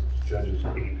here, Judges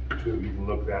 8:2. You can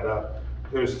look that up.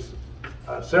 There's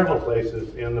several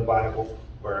places in the Bible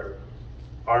where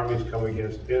armies come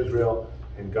against Israel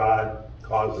and God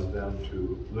causes them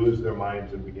to lose their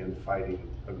minds and begin fighting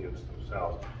against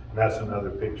themselves. And that's another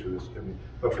picture that's given.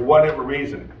 But for whatever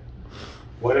reason,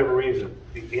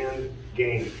 the end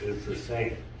game is the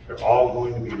same. They're all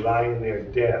going to be lying there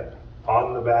dead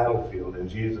on the battlefield. And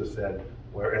Jesus said,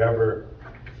 wherever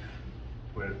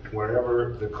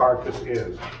the carcass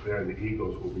is, there the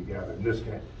eagles will be gathered. In this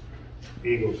case,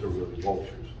 eagles are really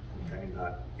vultures, okay?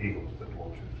 Not eagles, but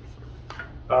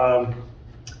vultures.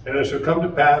 And it shall come to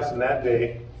pass in that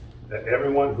day that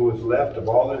everyone who is left of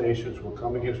all the nations will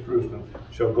come against Jerusalem,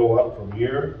 shall go up from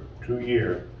year to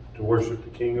year to worship the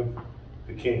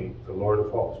King, the Lord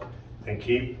of hosts, and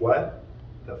keep what?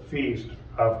 The Feast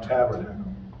of Tabernacles.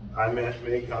 I'm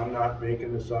not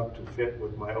making this up to fit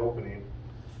with my opening.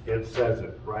 It says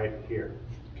it right here.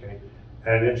 Okay?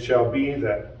 And it shall be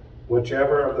that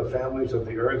whichever of the families of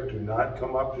the earth do not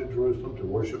come up to Jerusalem to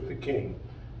worship the King,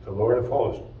 the Lord of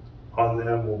hosts, on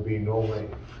them will be no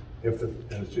rain. And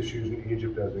it's just using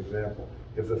Egypt as an example.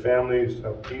 If the families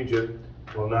of Egypt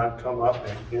will not come up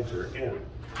and enter in,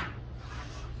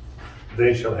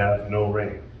 they shall have no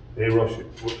rain. They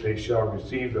shall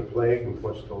receive the plague with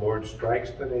which the Lord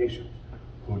strikes the nations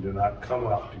who do not come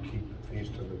up to keep the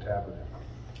Feast of the Tabernacle.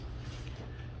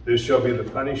 This shall be the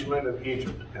punishment of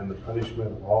Egypt and the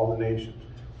punishment of all the nations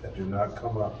that do not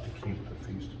come up to keep the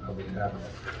Feast of the Tabernacle.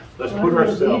 Let's put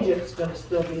ourselves. Egypt's going to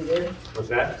still be there. What's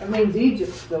that? That means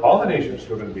Egypt's still. All the nations are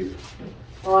still going to be there.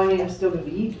 Oh, I mean, it's still going to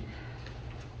be Egypt.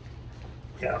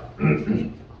 Yeah.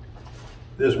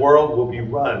 This world will be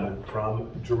run from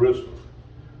Jerusalem.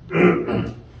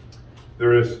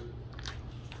 There is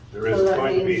So that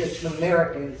going to be. means if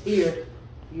America is here,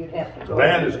 you'd have to The go.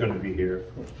 land is going to be here.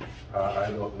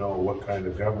 I don't know what kind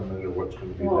of government or what's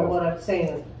going to be Well, what there. I'm saying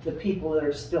is the people that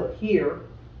are still here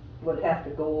would have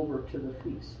to go over to the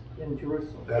feast in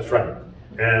Jerusalem. That's right.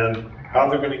 And how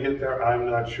they're going to get there, I'm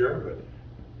not sure, but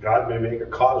God may make a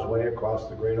causeway across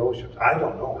the great oceans. I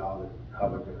don't know how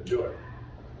they're going to do it.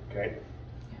 Okay?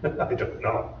 I don't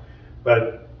know.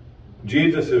 But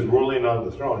Jesus is ruling on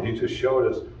the throne. He just showed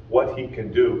us what he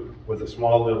can do with a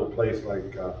small little place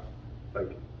like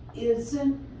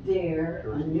Isn't there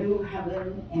a new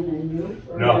heaven and a new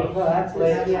earth? No. Well, that's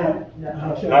later. Yeah.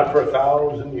 not for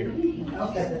 1,000 years.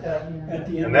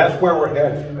 Okay. And that's where we're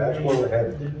headed. That's where we're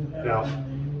headed. Now,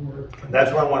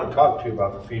 that's why I want to talk to you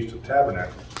about the Feast of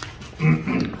Tabernacles.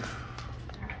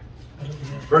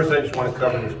 First, I just want to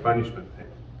cover this punishment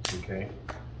thing, okay?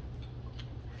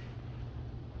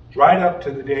 Right up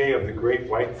to the day of the great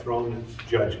white throne's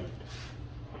judgment.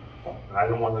 I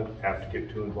don't want to have to get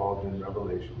too involved in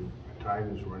Revelation.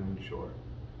 Time is running short.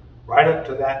 Right up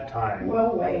to that time,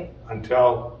 Well, wait.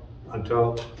 until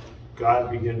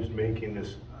God begins making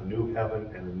this a new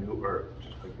heaven and a new earth,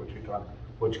 just like what you're talking,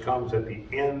 which comes at the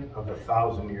end of the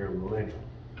 1,000-year millennium.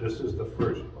 This is the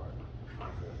first part of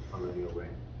the millennial reign.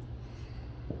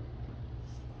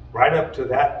 Right up to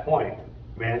that point,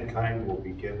 mankind will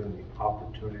be given the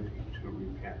opportunity to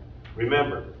repent.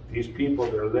 Remember, these people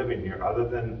that are living here, other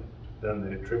than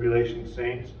the tribulation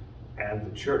saints and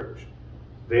the church,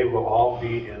 they will all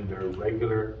be in their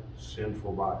regular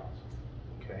sinful bodies.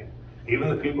 Okay? Even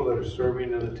the people that are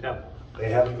serving in the temple, they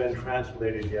haven't been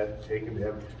translated yet, taken to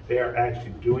heaven. They are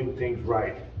actually doing things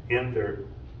right in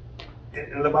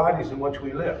the bodies in which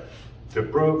we live, to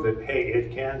prove that, hey,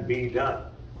 it can be done.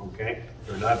 Okay?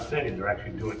 They're not sinning, they're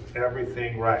actually doing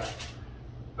everything right.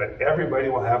 But everybody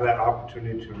will have that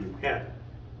opportunity to repent.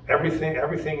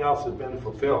 Everything else has been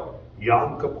fulfilled.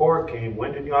 Yom Kippur came.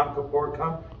 When did Yom Kippur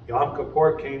come? Yom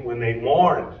Kippur came when they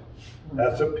mourned.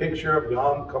 That's a picture of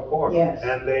Yom Kippur. Yes.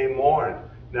 And they mourned.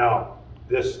 Now,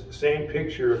 this same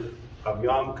picture of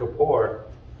Yom Kippur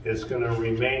is going to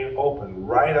remain open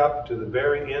right up to the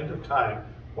very end of time,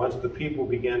 Once the people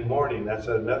begin mourning, that's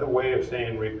another way of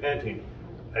saying repenting.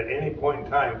 At any point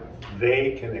in time,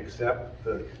 they can accept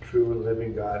the true and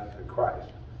living God, Christ,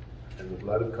 and the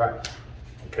blood of Christ.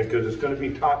 Okay, because it's going to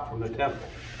be taught from the temple,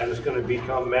 and it's going to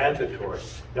become mandatory.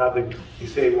 Now, you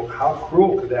say, well, how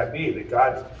cruel could that be, that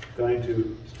God's going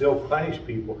to still punish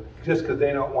people just because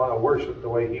they don't want to worship the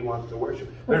way he wants to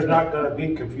worship? There's not going to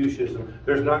be Confucianism.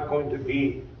 There's not going to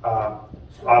be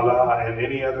Allah and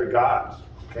any other gods.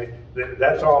 Okay,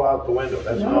 that's all out the window.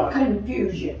 That's No not.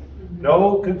 confusion.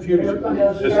 No confusion.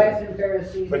 Those Just- scribes and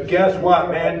Pharisees. but guess what?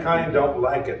 Mankind don't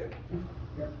like it.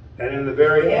 And in the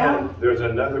very Yeah. end, there's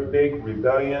another big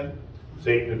rebellion.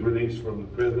 Satan is released from the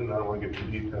prison. I don't want to get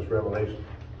too deep, that's Revelation.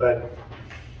 But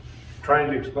trying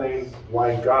to explain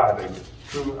why God,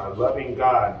 a loving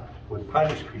God, would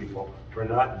punish people for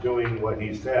not doing what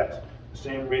he says. The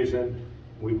same reason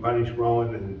we punish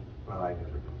Rowan and, well, I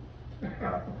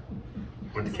never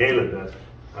when Kayla does,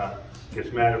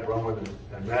 gets mad at Rowan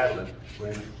and Madeline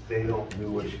when they don't do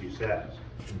what she says.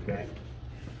 Okay?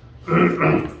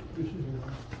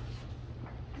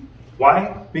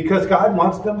 Why? Because God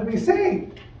wants them to be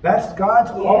saved. That's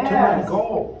God's ultimate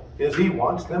goal, is he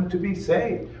wants them to be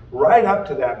saved. Right up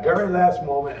to that very last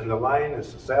moment, and the lion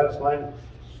is the saddest line,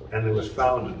 and there was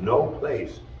found no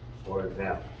place for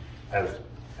them. And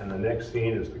the next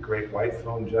scene is the great white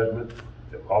throne judgment,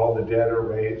 that all the dead are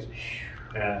raised,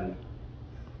 and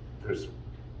there's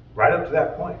right up to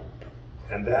that point.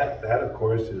 And that of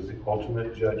course, is the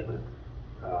ultimate judgment.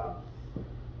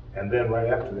 And then right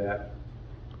after that,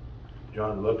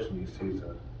 John looks and he sees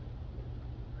a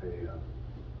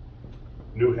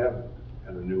new heaven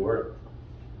and a new earth.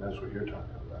 That's what you're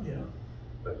talking about. Yeah.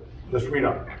 But let's read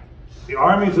on. The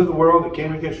armies of the world that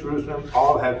came against Jerusalem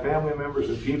all had family members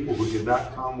and people who did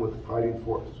not come with the fighting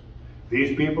force.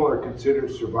 These people are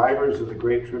considered survivors of the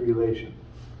Great Tribulation.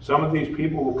 Some of these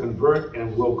people will convert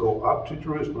and will go up to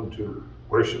Jerusalem to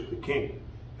worship the King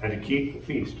and to keep the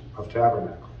Feast of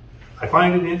Tabernacles. I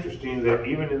find it interesting that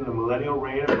even in the millennial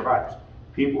reign of Christ,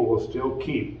 people will still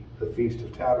keep the Feast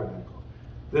of Tabernacles.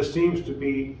 This seems to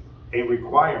be a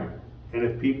requirement, and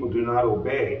if people do not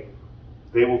obey,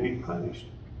 they will be punished.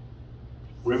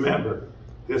 Remember,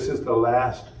 this is the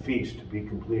last feast to be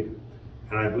completed,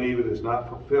 and I believe it is not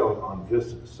fulfilled on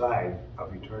this side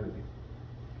of eternity.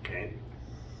 Okay?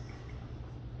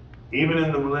 Even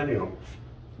in the millennium,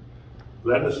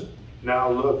 let us now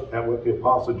look at what the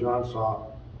Apostle John saw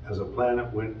as a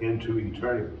planet went into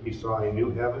eternity. He saw a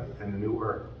new heaven and a new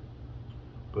earth,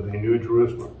 with a new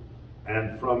Jerusalem.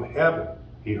 And from heaven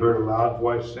he heard a loud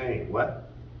voice saying,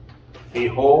 what?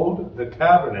 Behold, the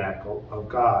tabernacle of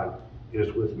God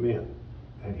is with men,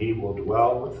 and he will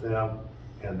dwell with them,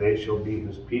 and they shall be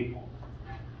his people.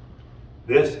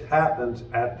 This happens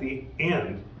at the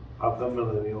end of the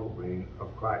millennial reign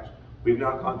of Christ. We've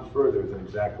not gone further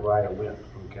than Zachariah went,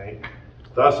 okay?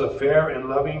 Thus, a fair and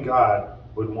loving God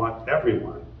would want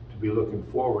everyone to be looking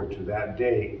forward to that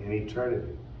day in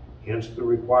eternity. Hence the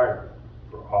requirement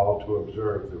for all to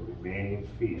observe the remaining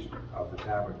feast of the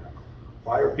tabernacle.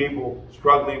 Why are people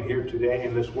struggling here today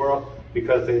in this world?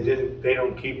 Because they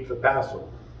don't keep the Passover.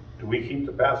 Do we keep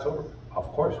the Passover? Of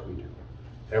course we do.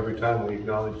 Every time we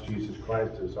acknowledge Jesus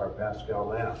Christ as our Paschal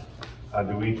Lamb.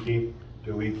 Do we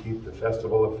keep the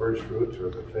festival of first fruits or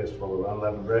the festival of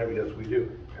unleavened bread? Yes, we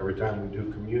do. Every time we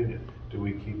do communion. Do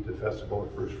we keep the festival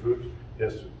of first fruits?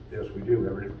 Yes, we do.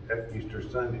 Every Easter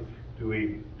Sunday. Do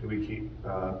we keep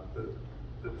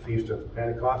the Feast of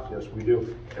Pentecost? Yes, we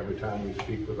do. Every time we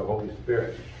speak with the Holy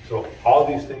Spirit. So all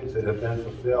these things that have been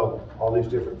fulfilled, all these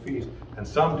different feasts, and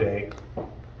someday,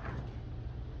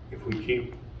 if we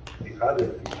keep the other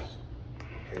feasts,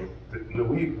 okay,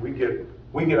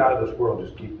 we get out of this world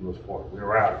just keeping those four.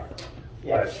 We're out.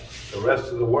 Yes. But the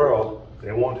rest of the world,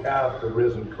 they won't have the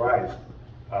risen Christ.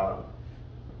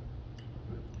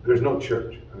 There's no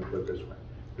church, let me put it this way.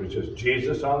 There's just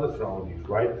Jesus on the throne. He's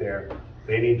right there.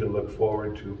 They need to look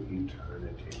forward to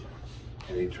eternity.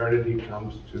 And eternity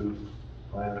comes to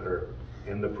planet Earth.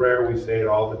 In the prayer, we say it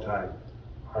all the time.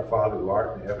 Our Father who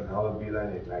art in heaven, hallowed be thy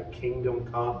name. Thy kingdom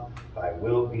come, thy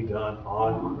will be done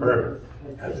on earth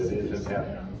as it is in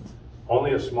heaven.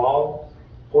 Only a small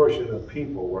portion of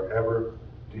people were ever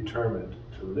determined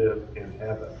to live in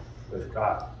heaven with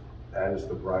God. That is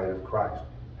the bride of Christ.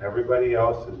 Everybody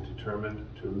else is determined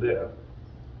to live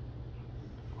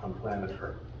on planet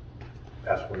Earth.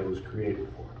 That's what it was created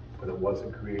for. But it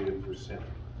wasn't created for sin.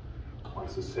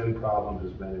 Once the sin problem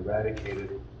has been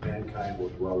eradicated, mankind will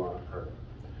dwell on earth.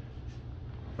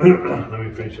 Let me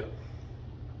finish up.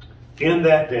 In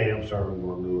that day, I'm sorry, I'm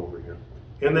going a little over here.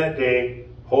 In that day,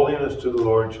 holiness to the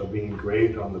Lord shall be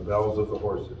engraved on the bells of the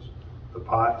horses. the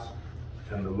pots,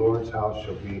 and the Lord's house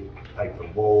shall be like the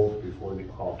bowls before the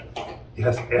altar.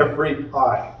 Yes, every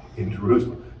pot in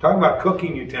Jerusalem. Talking about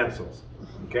cooking utensils,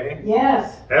 okay?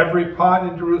 Yes. Every pot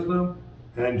in Jerusalem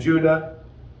and Judah,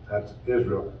 that's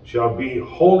Israel, shall be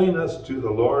holiness to the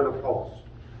Lord of hosts.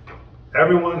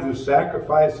 Everyone who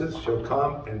sacrifices shall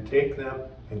come and take them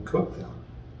and cook them.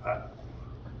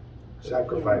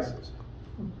 Sacrifices.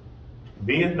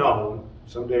 Be it known,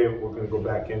 someday we're going to go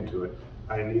back into it,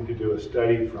 I need to do a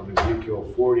study from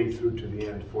Ezekiel 40 through to the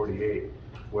end 48,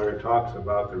 where it talks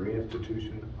about the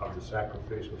reinstitution of the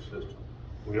sacrificial system.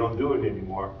 We don't do it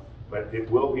anymore, but it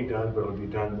will be done, but it'll be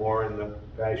done more in the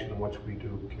fashion in which we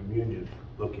do communion,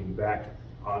 looking back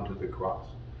onto the cross.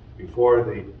 Before,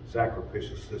 the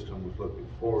sacrificial system was looking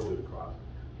forward to the cross.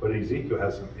 But Ezekiel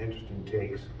has some interesting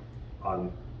takes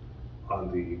on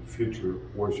the future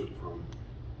worship from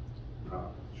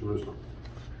Jerusalem.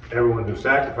 Everyone who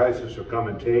sacrifices shall come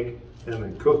and take them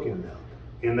and cook in them.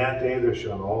 In that day there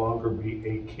shall no longer be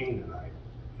a Canaanite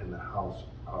in the house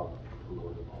of the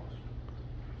Lord of hosts.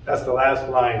 That's the last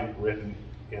line written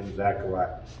in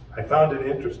Zachariah. I found it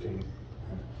interesting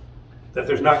that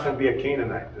there's not going to be a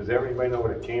Canaanite. Does everybody know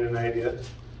what a Canaanite is?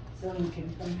 Someone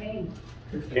can complain.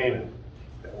 Canaan.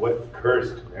 What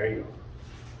cursed? There you go.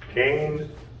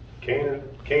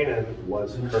 Canaan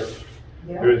was cursed.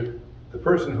 Yeah. The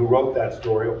person who wrote that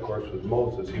story, of course, was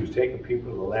Moses. He was taking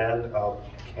people to the land of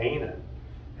Canaan.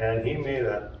 And he made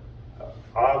an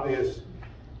obvious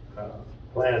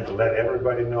plan to let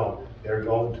everybody know they're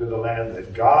going to the land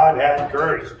that God had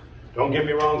cursed. Don't get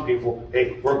me wrong, people.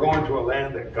 Hey, we're going to a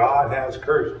land that God has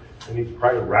cursed. And he's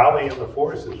probably rallying the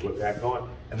forces with that going.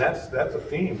 And that's a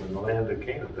theme in the land of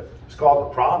Canaan. It's called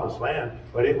the Promised Land,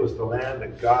 but it was the land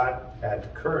that God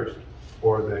had cursed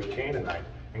for the Canaanites.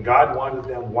 And God wanted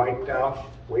them wiped out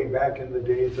way back in the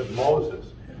days of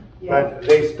Moses. Yeah. But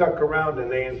they stuck around and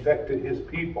they infected his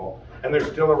people. And they're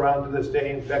still around to this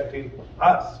day infecting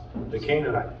us, the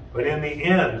Canaanites. But in the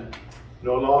end,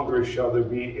 no longer shall there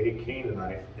be a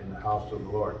Canaanite in the house of the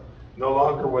Lord. No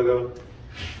longer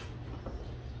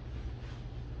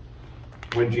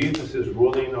when Jesus is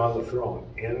ruling on the throne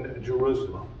in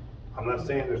Jerusalem. I'm not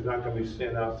saying there's not going to be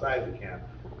sin outside the camp,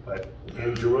 but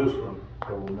in Jerusalem,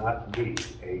 there will not be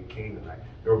a Canaanite.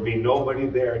 There will be nobody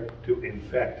there to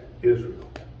infect Israel,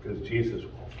 because Jesus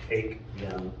will take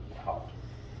them out.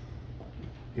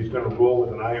 He's going to rule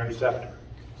with an iron scepter.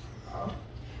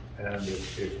 And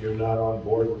if you're not on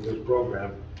board with this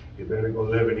program, you better go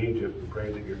live in Egypt and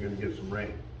pray that you're going to get some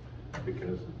rain.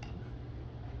 Because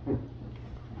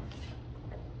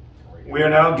we are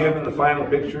now given the final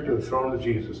picture to the throne of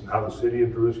Jesus and how the city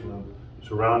of Jerusalem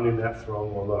surrounding that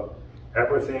throne will look.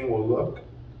 Everything will look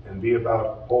and be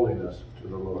about holiness to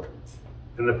the Lord.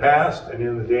 In the past and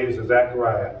in the days of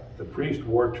Zachariah, the priest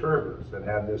wore turbans that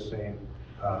had this same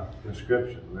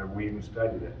inscription. Remember, we even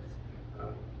studied it a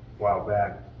while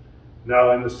back.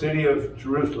 Now, in the city of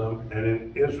Jerusalem and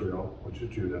in Israel, which is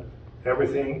Judah,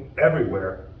 everything,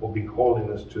 everywhere, will be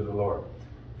holiness to the Lord.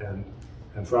 And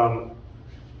from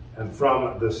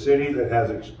the city that has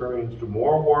experienced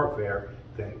more warfare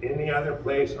than any other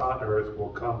place on earth will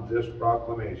come this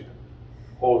proclamation: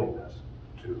 holiness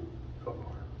to the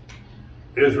Lord.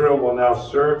 Israel will now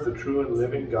serve the true and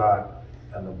living God,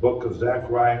 and the book of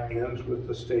Zechariah ends with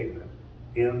the statement,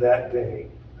 in that day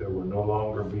there will no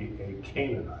longer be a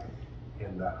Canaanite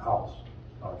in the house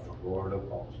of the Lord of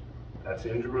hosts. That's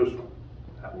in Jerusalem.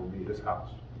 That will be his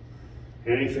house.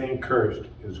 Anything cursed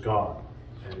is gone,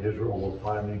 and Israel will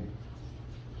finally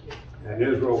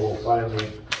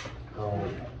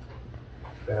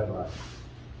bad luck.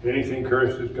 Anything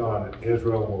cursed is gone, and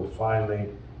Israel will finally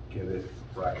get it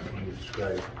right. Jesus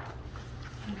Christ.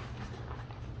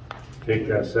 Take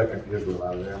that second Israel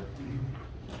out of there.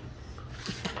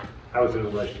 I was in a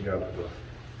rush to go.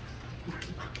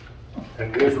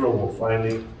 And Israel will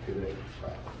finally get it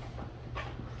right.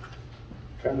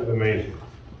 Kind of amazing.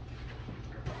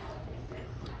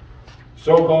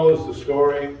 So goes the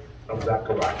story of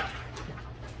Zachariah.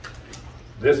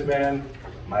 This man,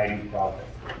 mighty prophet.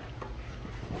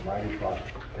 A mighty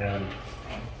prophet. And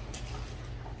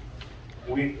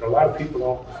a lot of people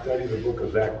don't study the book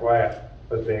of Zechariah,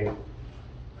 but they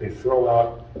throw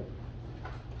out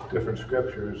different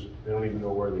scriptures. They don't even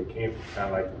know where they came from. Kind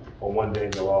of like, well, one day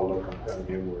they'll all look on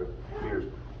him with tears,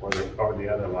 or the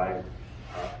other line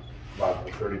about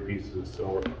the 30 pieces of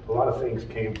silver. A lot of things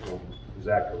came from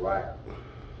Zechariah.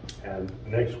 And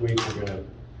next week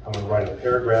I'm gonna write a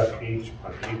paragraph each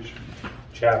on each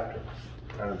chapter,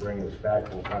 kind of bring us back,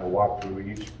 and we'll kind of walk through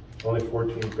each. Only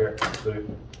 14 paragraphs next week.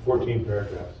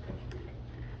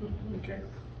 Okay.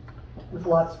 With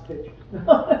lots of pictures.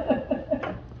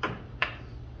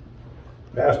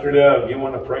 Pastor Doug, you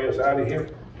want to pray us out of here?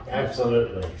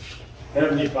 Absolutely.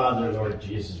 Heavenly Father, Lord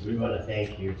Jesus, we want to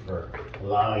thank you for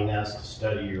allowing us to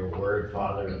study your word,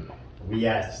 Father. We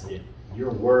ask that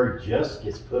your word just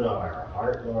gets put on our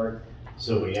heart, Lord,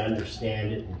 so we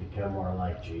understand it and become more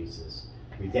like Jesus.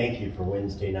 We thank you for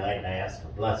Wednesday night, and I ask for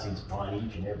blessings upon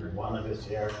each and every one of us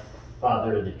here.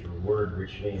 Father, that your word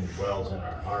richly indwells in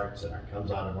our hearts and comes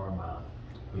out of our mouth.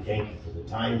 We thank you for the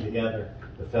time together,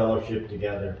 the fellowship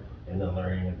together, and the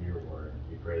learning of your word.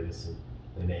 We pray this in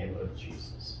the name of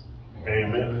Jesus.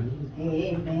 Amen.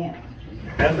 Amen.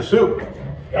 And the soup.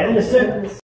 And the sentence.